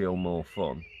great deal more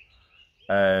fun.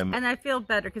 And I feel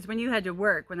better because when you had to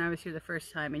work, when I was here the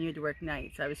first time, and you had to work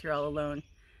nights, I was here all alone.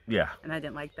 Yeah. And I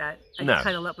didn't like that. I could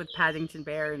cuddle up with Paddington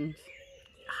Bear and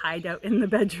hide out in the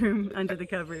bedroom under the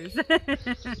covers.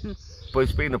 But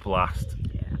it's been a blast.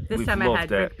 Yeah. This time I had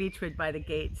Rick Beechwood by the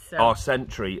gates. So. Our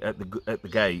sentry at the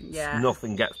gates. Yeah.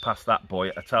 Nothing gets past that boy,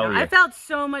 I tell you. I felt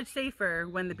so much safer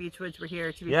when the Beechwoods were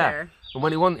here, to be fair. And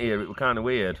when he wasn't here, it was kind of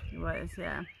weird. It was,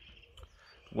 yeah.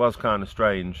 It was kind of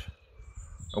strange.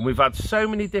 And we've had so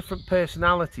many different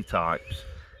personality types.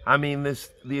 I mean, there's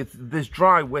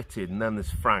dry-witted, and then there's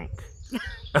frank.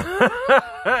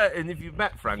 And if you've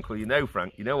met Frank, or you know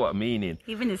Frank, you know what I'm meaning.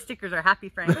 Even his stickers are happy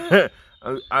Frank.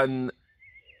 and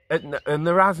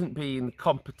there hasn't been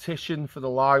competition for the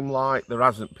limelight. There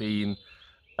hasn't been,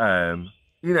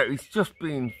 it's just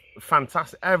been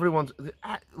fantastic. Everyone's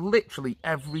literally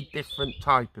every different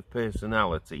type of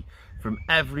personality from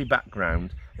every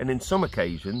background, and in some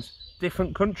occasions,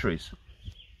 different countries.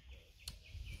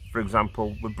 For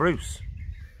example, with Bruce.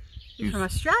 He's from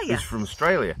Australia. He's from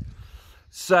Australia.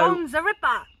 So, Bonza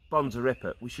Ripper. Bonza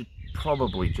Ripper. We should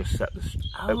probably just set this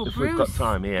if Bruce, we've got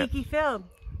time here. Geeky Phil.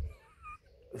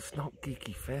 It's not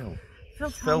Geeky Phil.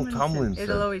 Phil Tomlinson.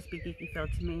 It'll always be Geeky Phil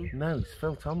to me. No, it's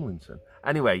Phil Tomlinson.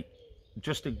 Anyway,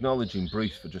 just acknowledging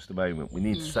Bruce for just a moment. We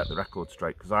need to set the record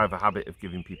straight, because I have a habit of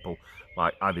giving people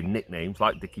like either nicknames,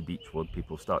 like Dickie Beechwood.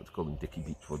 People start to call him Dickie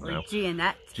Beechwood now. Or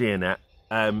Gianette. Gianette.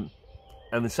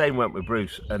 And the same went with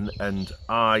Bruce, and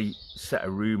I set a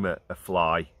rumour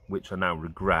afly, which I now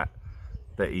regret,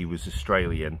 that he was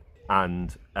Australian.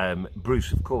 And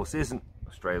Bruce, of course, isn't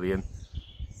Australian.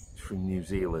 He's from New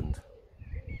Zealand.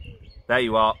 There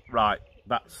you are. Right,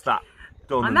 that's that.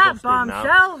 Done On and that dusted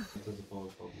bombshell.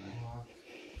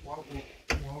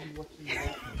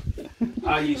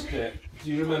 I used to.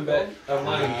 Do you remember a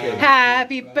Lion King?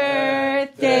 Happy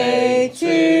birthday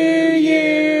to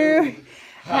you.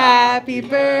 Happy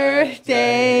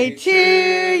birthday to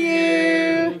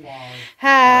you.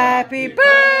 Happy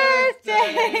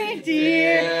birthday,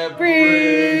 dear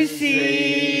Brucey.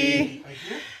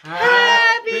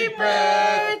 Happy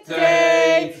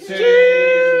birthday to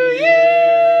you.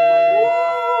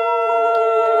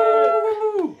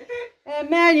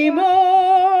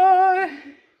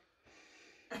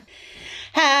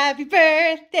 Happy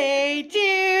birthday to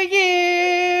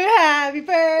you. Happy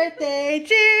birthday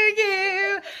to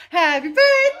you. Happy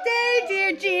birthday,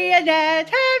 dear Jeanette.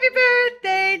 Happy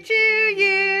birthday to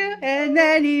you. And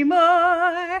many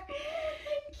more.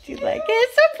 She's like,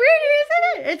 it's so pretty,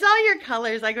 isn't it? It's all your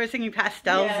colors. Like we're singing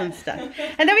pastels and stuff.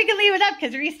 And then we can leave it up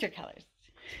because they're Easter colors.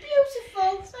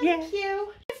 Beautiful. Thank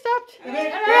you. Stopped.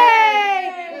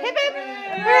 Hooray! Hip hip!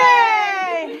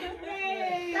 Hooray!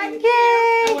 Thank you.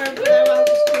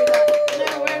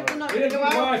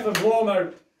 Wife and warm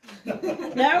out.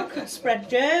 No, could spread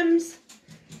germs.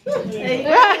 Thank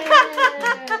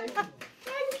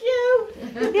you.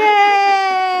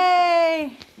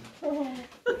 Yay!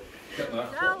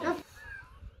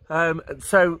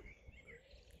 So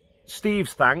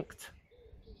Steve's thanked.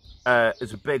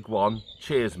 It's a big one.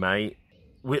 Cheers, mate.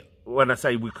 When I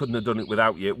say we couldn't have done it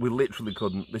without you, we literally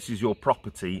couldn't. This is your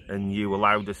property and you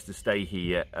allowed us to stay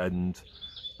here and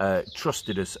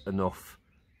trusted us enough,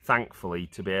 thankfully,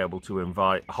 to be able to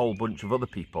invite a whole bunch of other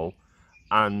people,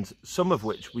 and some of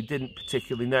which we didn't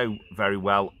particularly know very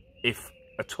well, if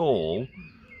at all,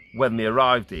 when they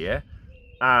arrived here.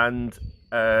 And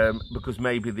because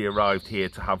maybe they arrived here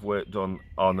to have work done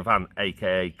on a van,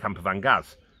 aka Camper Van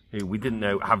Gaz, who we didn't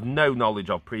know, have no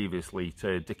knowledge of previously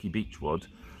to Dickie Beechwood,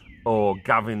 or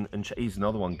Gavin, and he's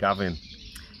another one, Gavin.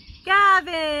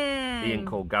 Ian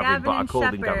called Gavin, but I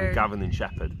called him Gavin. Gavin and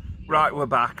Shepherd. Right, we're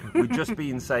back. We've just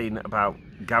been saying about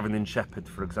Gavin and Shepherd,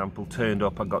 for example, turned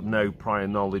up. I got no prior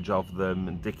knowledge of them,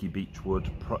 and Dickie Beechwood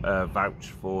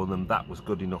vouched for them. That was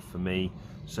good enough for me.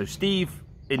 So Steve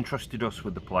entrusted us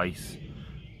with the place,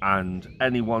 and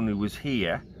anyone who was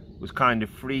here was kind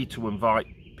of free to invite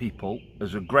people.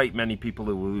 There's a great many people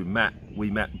who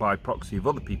we met by proxy of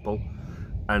other people,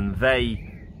 and they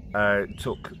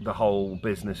took the whole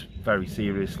business very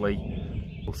seriously.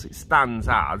 It stands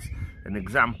as an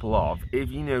example of, if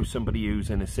you know somebody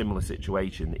who's in a similar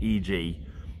situation, e.g.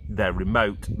 they're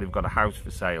remote, they've got a house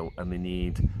for sale and they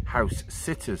need house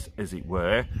sitters, as it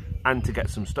were, and to get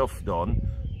some stuff done,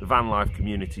 the van life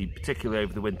community, particularly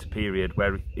over the winter period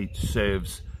where it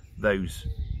serves those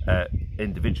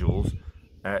individuals,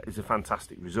 is a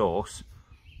fantastic resource.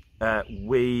 So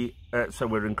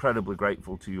we're incredibly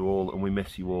grateful to you all, and we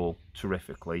miss you all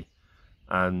terrifically.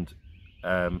 And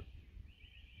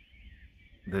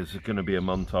there's going to be a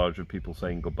montage of people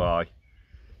saying goodbye.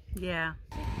 Yeah.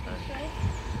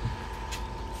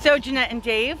 So Jeanette and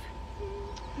Dave,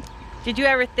 did you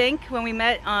ever think when we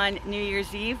met on New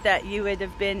Year's Eve that you would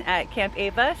have been at Camp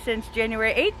Ava since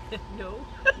January 8th? No.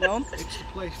 No? It's the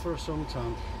place for a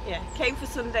suntan. Yeah, came for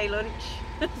Sunday lunch.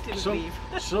 Didn't leave.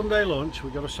 Sunday lunch, we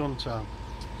got a suntan.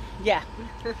 Yeah.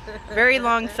 Very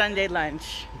long Sunday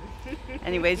lunch.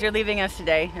 Anyways, you're leaving us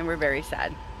today and we're very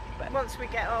sad. But Once we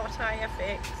get our tyre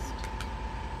fixed.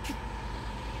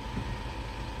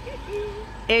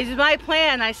 it was my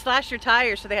plan. I slashed your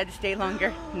tires so they had to stay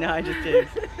longer. No, I just did.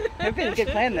 That'd been a good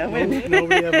plan though, wouldn't it?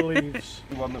 Nobody ever leaves.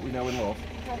 The one that we know and love.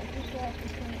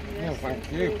 No,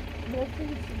 thank you. It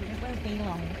won't be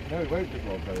long. No, it won't be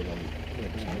very long.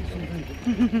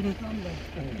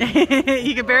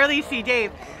 You can barely see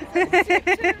Dave. See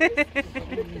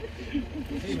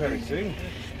you very soon.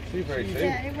 See you very soon.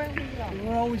 Yeah, it won't be long.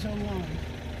 We're always online.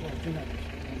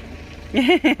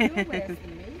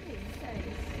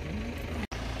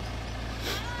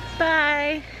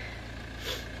 Bye.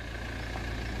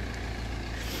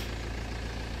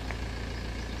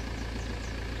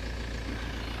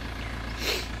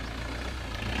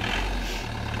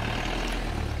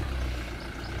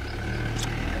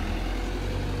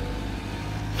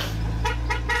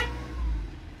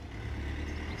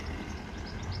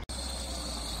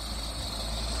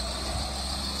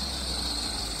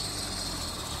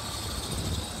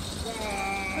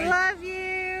 Love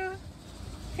you.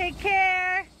 Take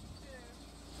care.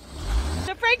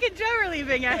 So Frank and Joe are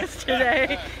leaving us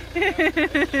today.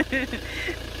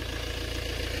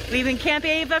 Leaving Camp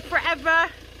Ava forever.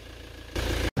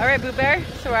 All right, Boo Bear.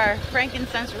 So our Frank and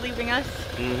Sons are leaving us.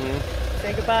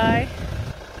 Say goodbye.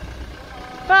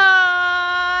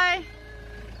 Bye.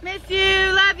 Miss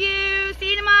you. Love you.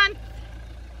 See you in a month.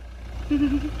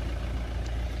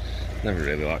 Never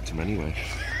really liked him anyway.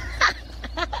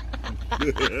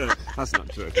 That's not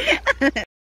true.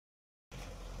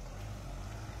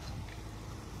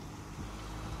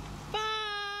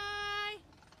 Bye.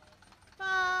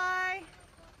 Bye.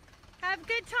 Have a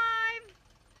good time.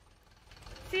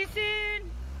 See you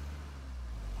soon.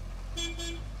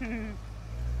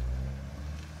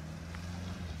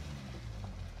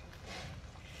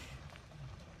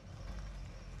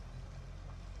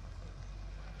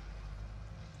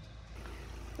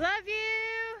 Love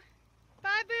you.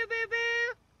 Bye, boo, boo,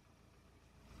 boo.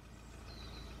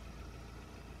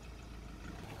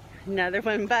 Another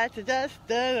one bites the dust.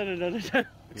 Is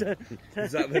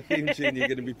that the theme tune you're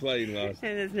going to be playing, Lars?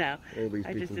 It is now. All these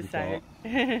I people just decided.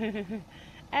 And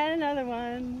another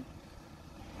one.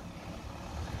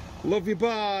 Love you,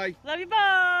 bye. Love you,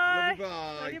 bye.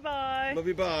 Love you, bye. Love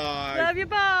you, bye. Love you,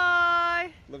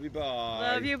 bye. Love you, bye. Love you, bye.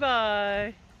 Love you,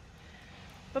 bye.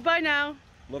 Bye-bye now.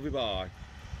 Love you, bye.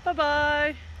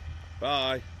 Bye-bye.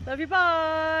 Bye. Love you,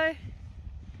 bye.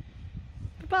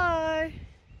 Bye-bye.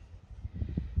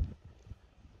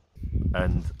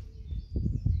 And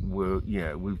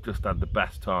we've just had the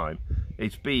best time.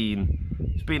 It's been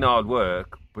hard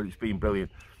work, but it's been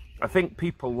brilliant. I think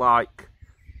people like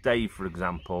Dave, for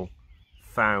example,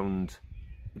 found,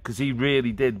 because he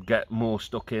really did get more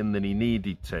stuck in than he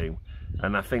needed to,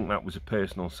 and I think that was a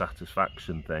personal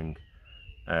satisfaction thing.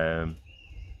 And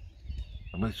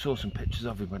I saw some pictures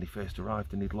of him when he first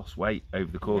arrived, and he'd lost weight over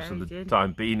the course of the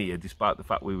time being here, despite the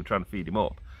fact we were trying to feed him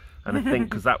up. And I think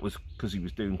because he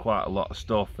was doing quite a lot of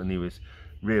stuff, and he was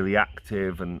really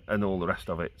active and all the rest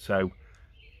of it. So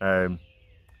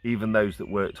even those that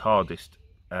worked hardest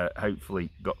hopefully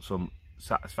got some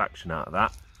satisfaction out of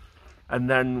that. And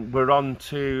then we're on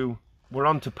to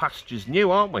pastures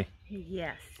new, aren't we?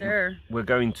 Yes, sir. We're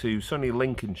going to sunny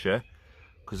Lincolnshire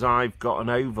because I've got an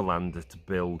overlander to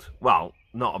build. Well,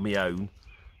 not on my own,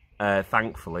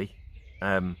 thankfully.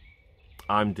 I'm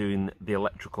doing the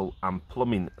electrical and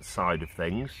plumbing side of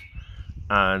things,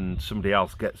 and somebody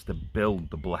else gets to build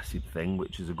the blessed thing,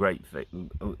 which is a great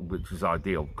thing, which is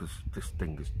ideal because this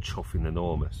thing is chuffing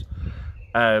enormous.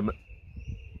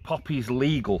 Poppy's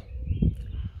legal.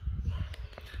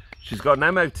 She's got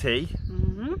an MOT.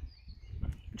 Mm-hmm.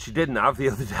 She didn't have the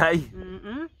other day.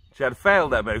 Mm-mm. She had a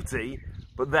failed MOT,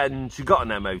 but then she got an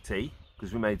MOT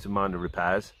because we made some minor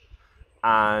repairs,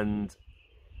 and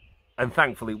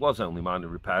thankfully it was only minor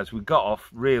repairs. We got off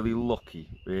really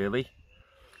lucky, really.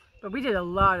 But we did a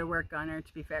lot of work on her,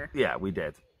 to be fair. Yeah, we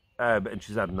did. And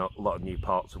she's had a lot of new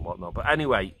parts and whatnot. But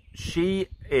anyway, she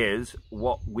is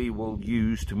what we will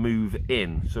use to move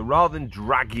in. So rather than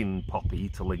dragging Poppy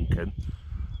to Lincoln,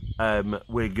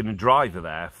 we're going to drive her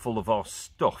there full of our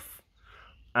stuff.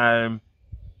 A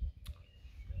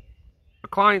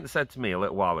client said to me a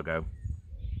little while ago,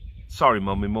 sorry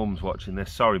mum, my mum's watching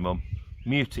this, sorry mum,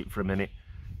 mute it for a minute,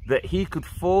 that he could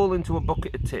fall into a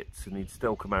bucket of tits and he'd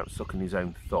still come out sucking his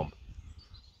own thumb.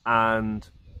 And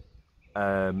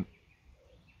the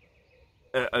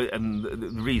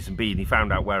reason being, he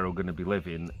found out where we were going to be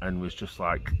living and was just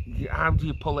like, how do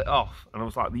you pull it off? And I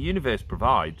was like, the universe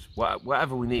provides.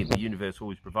 Whatever we need, the universe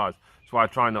always provides. So I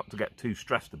try not to get too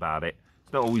stressed about it.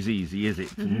 It's not always easy, is it,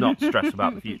 to not stress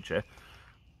about the future.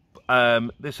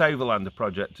 This Overlander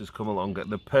project has come along at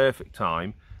the perfect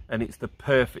time, and it's the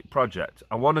perfect project.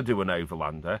 I want to do an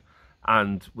Overlander,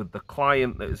 and with the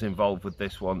client that is involved with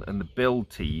this one and the build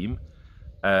team,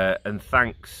 and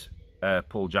thanks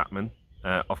Paul Jackman,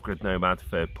 Off-Grid Nomad,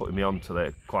 for putting me on to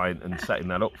the client and setting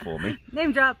that up for me.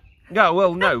 Name drop. Yeah,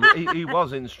 well, no, he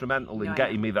was instrumental in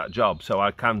getting me that job, so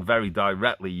I can very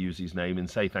directly use his name and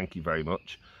say thank you very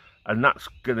much. And that's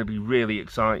going to be really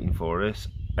exciting for us.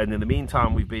 And in the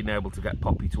meantime, we've been able to get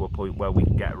Poppy to a point where we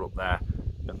can get her up there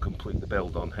and complete the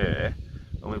build on her.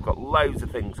 And we've got loads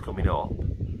of things coming up.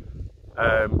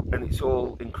 And it's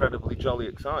all incredibly jolly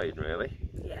exciting, really.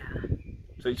 Yeah.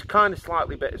 So it's kind of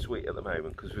slightly bittersweet at the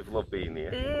moment because we've loved being here.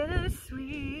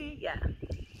 Bittersweet, yeah.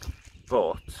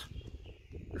 But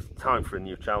it's time for a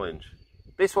new challenge.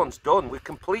 This one's done. We've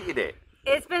completed it.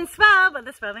 It's been swelled, but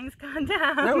the swelling's gone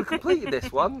down. No, we completed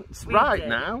this one. It's right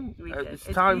now. It's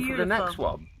time for the next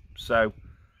one. So.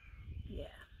 Yeah.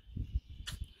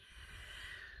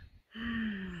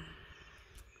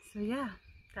 So yeah,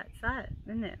 that's that,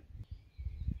 isn't it?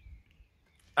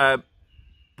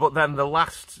 But then the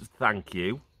last thank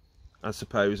you, I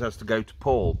suppose, has to go to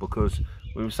Paul, because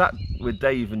we were sat with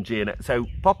Dave and G. So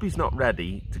Poppy's not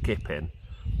ready to kip in.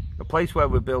 The place where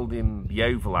we're building the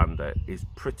Overlander is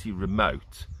pretty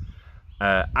remote.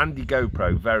 Andy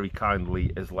GoPro very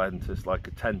kindly has lent us like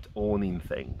a tent awning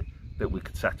thing that we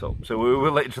could set up. So we were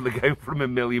literally going from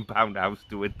 £1 million house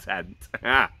to a tent.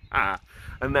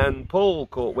 And then Paul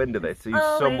caught wind of this. He's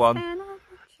someone...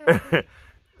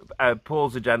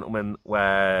 Paul's a gentleman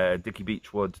where Dickie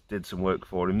Beechwood did some work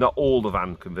for him. Not all the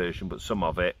van conversion, but some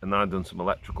of it. And I'd done some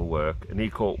electrical work. And he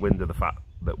caught wind of the fact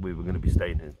that we were going to be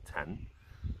staying in a tent.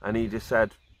 And he just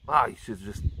said, you should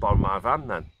just borrow my van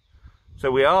then. So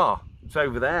we are. It's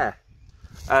over there.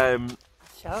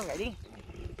 Show ready.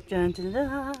 Dun, dun,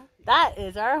 dun. That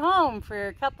is our home for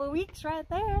a couple of weeks right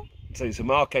there. So it's a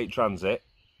Mark 8 Transit.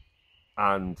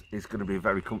 And it's going to be a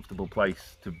very comfortable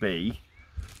place to be.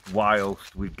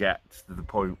 whilst we get to the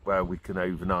point where we can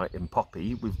overnight in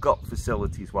Poppy. We've got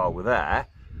facilities while we're there,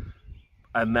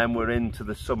 and then we're into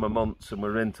the summer months and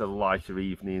we're into the lighter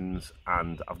evenings,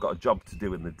 and I've got a job to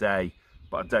do in the day,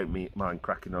 but I don't mind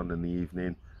cracking on in the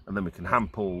evening, and then we can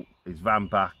hand pull his van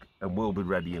back and we'll be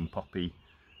ready in Poppy.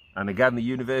 And again, the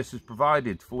universe has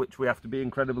provided, for which we have to be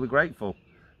incredibly grateful.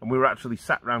 And we were actually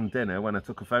sat round dinner when I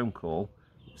took a phone call.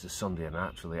 It was a Sunday and I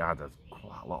actually had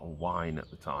quite a lot of wine at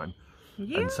the time.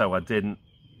 Yeah. And so I didn't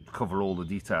cover all the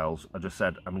details. I just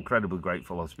said, I'm incredibly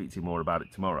grateful, I'll speak to you more about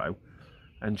it tomorrow.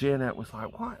 And Jeanette was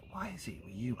like, why is it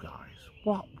with you guys?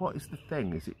 What is the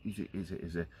thing? Is it,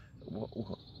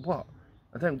 what?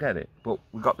 I don't get it. But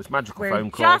we got this magical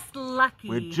phone call. We're just lucky.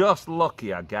 We're just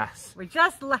lucky, I guess. We're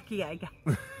just lucky, I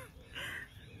guess.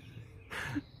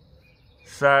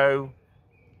 So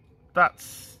our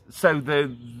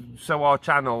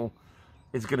channel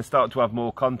is going to start to have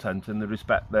more content in the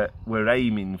respect that we're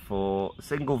aiming for a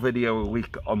single video a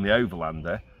week on the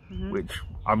Overlander, which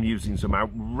I'm using some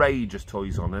outrageous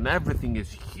toys on, and everything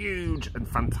is huge and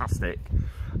fantastic.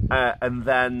 And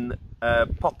then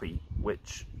Poppy,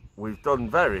 which we've done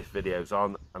various videos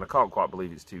on, and I can't quite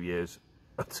believe it's 2 years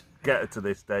to get her to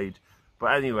this stage.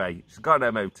 But anyway, she's got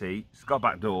an MOT, she's got a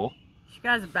back door. She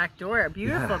got a back door, a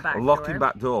beautiful back door. A locking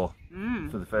back door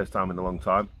for the first time in a long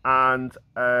time. And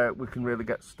we can really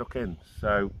get stuck in.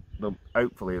 So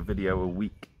hopefully a video a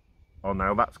week on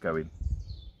how that's going.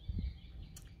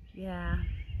 Yeah.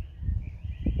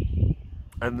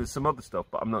 And there's some other stuff,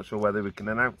 but I'm not sure whether we can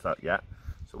announce that yet.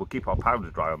 So we'll keep our powder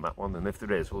dry on that one. And if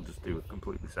there is, we'll just do a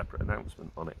completely separate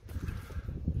announcement on it.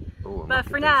 Ooh, but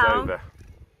for now,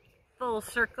 full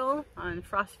circle on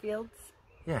Frostfields.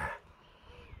 Yeah.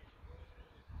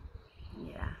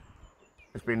 Yeah.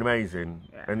 It's been amazing.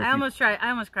 Yeah. And I almost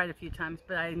cried a few times,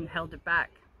 but I held it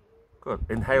back. Good.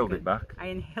 Inhaled it back. I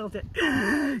inhaled it.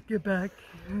 Get back.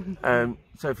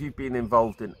 So if you've been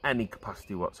involved in any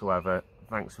capacity whatsoever,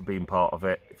 thanks for being part of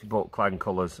it. If you bought clan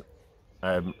colours,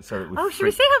 so that we should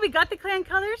we say how we got the clan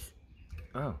colours?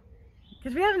 Oh.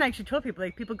 Because we haven't actually told people.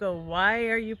 Like, people go, why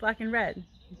are you black and red?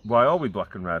 Why are we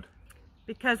black and red?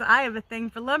 Because I have a thing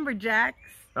for lumberjacks.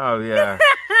 Oh, yeah.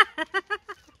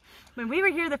 When we were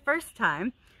here the first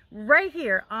time, right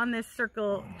here on this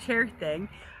circle chair thing,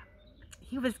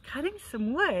 he was cutting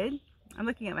some wood. I'm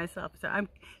looking at myself, so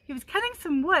he was cutting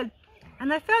some wood,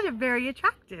 and I found it very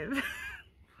attractive.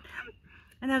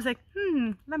 And I was like,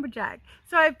 lumberjack.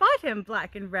 So I bought him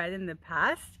black and red in the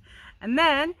past, and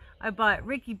then I bought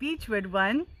Ricky Beechwood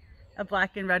one, a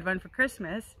black and red one for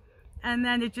Christmas, and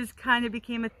then it just kind of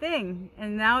became a thing,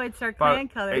 and now it's our clan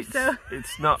color.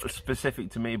 It's not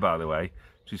specific to me, by the way.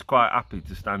 She's quite happy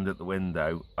to stand at the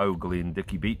window, ogling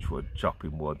Dickie Beechwood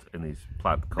chopping wood in his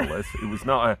plaid colours. It was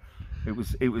not a,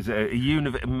 it was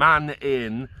a man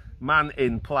in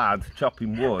plaid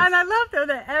chopping wood. And I love though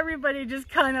that everybody just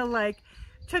kind of like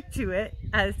took to it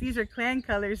as these are clan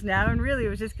colours now, and really it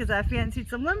was just because I fancied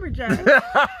some lumberjacks.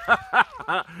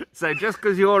 So just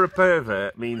because you're a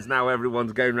pervert means now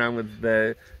everyone's going around with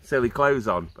their silly clothes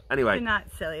on. But anyway, they're not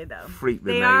silly though. Freak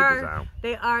the neighbours out.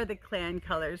 They are the clan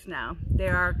colours now. They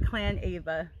are Clan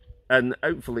Ava. And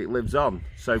hopefully it lives on.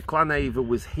 So Clan Ava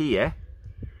was here,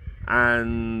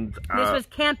 and this was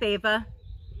Camp Ava,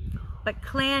 but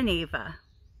Clan Ava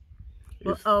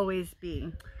will always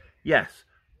be. Yes.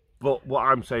 But what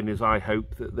I'm saying is I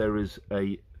hope that there is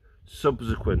a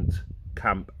subsequent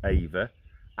Camp Ava.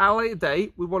 At a later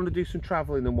date, we want to do some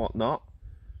travelling and whatnot.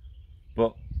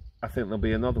 But I think there'll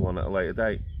be another one at a later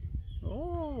date.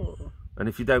 Oh. And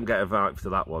if you don't get a vibe for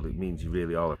that one, it means you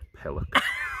really are a pillock.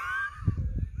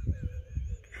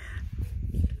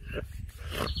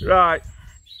 Right.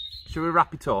 Shall we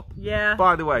wrap it up? Yeah.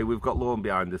 By the way, we've got lawn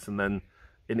behind us, and then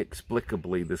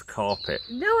inexplicably there's carpet.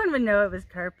 No one would know it was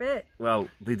carpet. Well,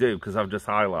 they do, because I've just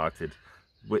highlighted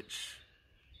which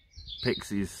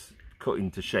Pixie's cut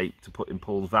into shape to put in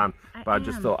Paul's van. I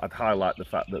just thought I'd highlight the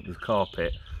fact that there's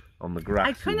carpet on the grass.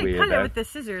 I couldn't cut it with the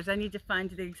scissors. I need to find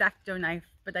the X-OXO knife,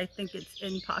 but I think it's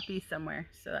in Poppy somewhere,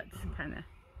 so that's kind of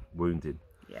wounded.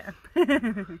 Yeah.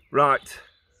 Right,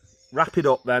 wrap it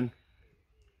up then.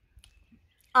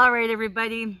 All right,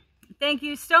 everybody. Thank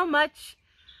you so much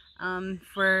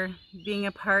for being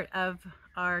a part of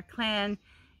our clan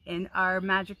in our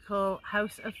magical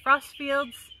house of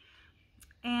Frostfields.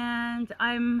 And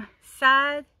I'm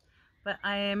sad, but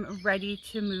I am ready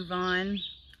to move on.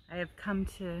 I have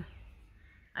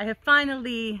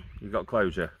finally... You got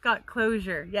closure? Got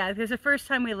closure, yeah, because the first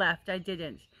time we left, I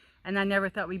didn't. And I never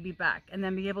thought we'd be back. And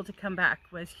then be able to come back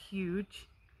was huge.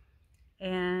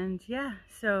 And yeah,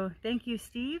 so thank you,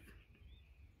 Steve,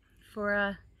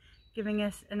 for giving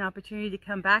us an opportunity to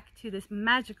come back to this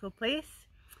magical place.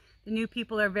 The new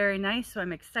people are very nice, so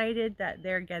I'm excited that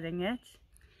they're getting it.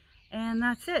 And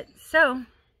that's it. So,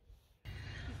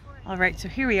 all right, so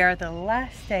here we are, the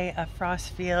last day of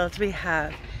Frostfields. We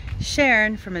have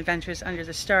Sharon from Adventures Under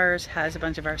the Stars has a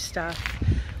bunch of our stuff.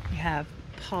 We have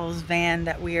Paul's van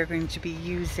that we are going to be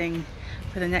using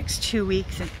for the next 2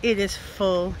 weeks, and it is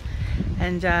full.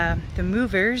 And the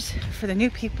movers for the new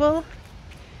people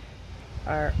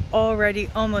are already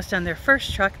almost on their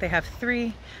first truck. They have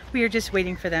 3. We are just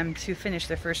waiting for them to finish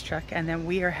their first truck, and then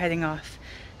we are heading off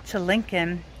to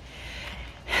Lincoln.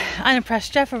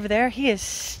 Unimpressed Jeff over there, he is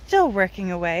still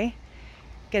working away,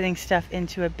 getting stuff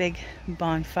into a big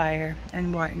bonfire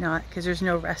and whatnot, because there's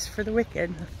no rest for the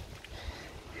wicked.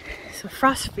 So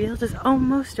Frostfields is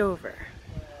almost over.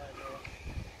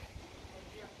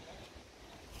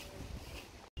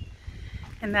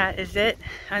 And that is it.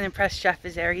 Unimpressed Jeff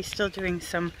is there. He's still doing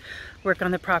some work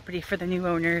on the property for the new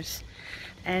owners.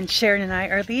 And Sharon and I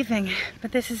are leaving.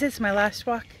 But this is it. It's my last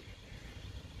walk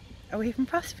away from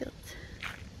Frostfields.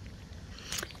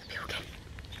 It'll be okay.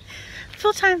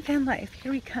 Full-time van life.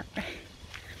 Here we come.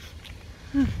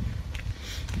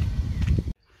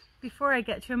 Before I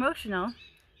get too emotional,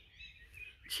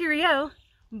 cheerio,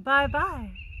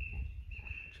 bye-bye.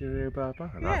 Cheerio, bye-bye.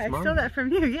 Yeah, I stole that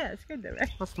from you. Yeah, it's good though, right?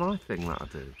 That's my thing that I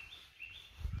do.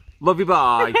 Love you,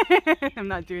 bye. I'm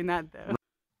not doing that though.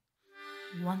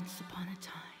 Once upon a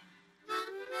time,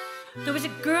 there was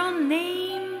a girl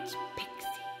named Pixie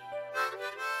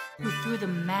who through the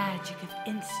magic of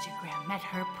Instagram met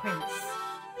her prince,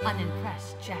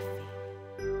 Unimpressed Jeffy,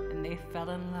 and they fell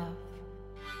in love.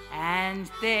 And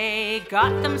they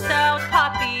got themselves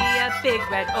Poppy, a big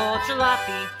red old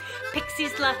jalopy.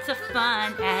 Pixie's lots of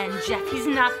fun, and Jeffy's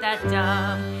not that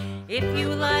dumb. If you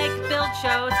like build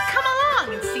shows, come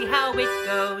along and see how it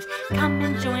goes. Come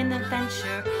and join the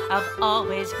venture of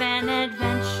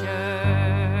AlwaysVanAdventure.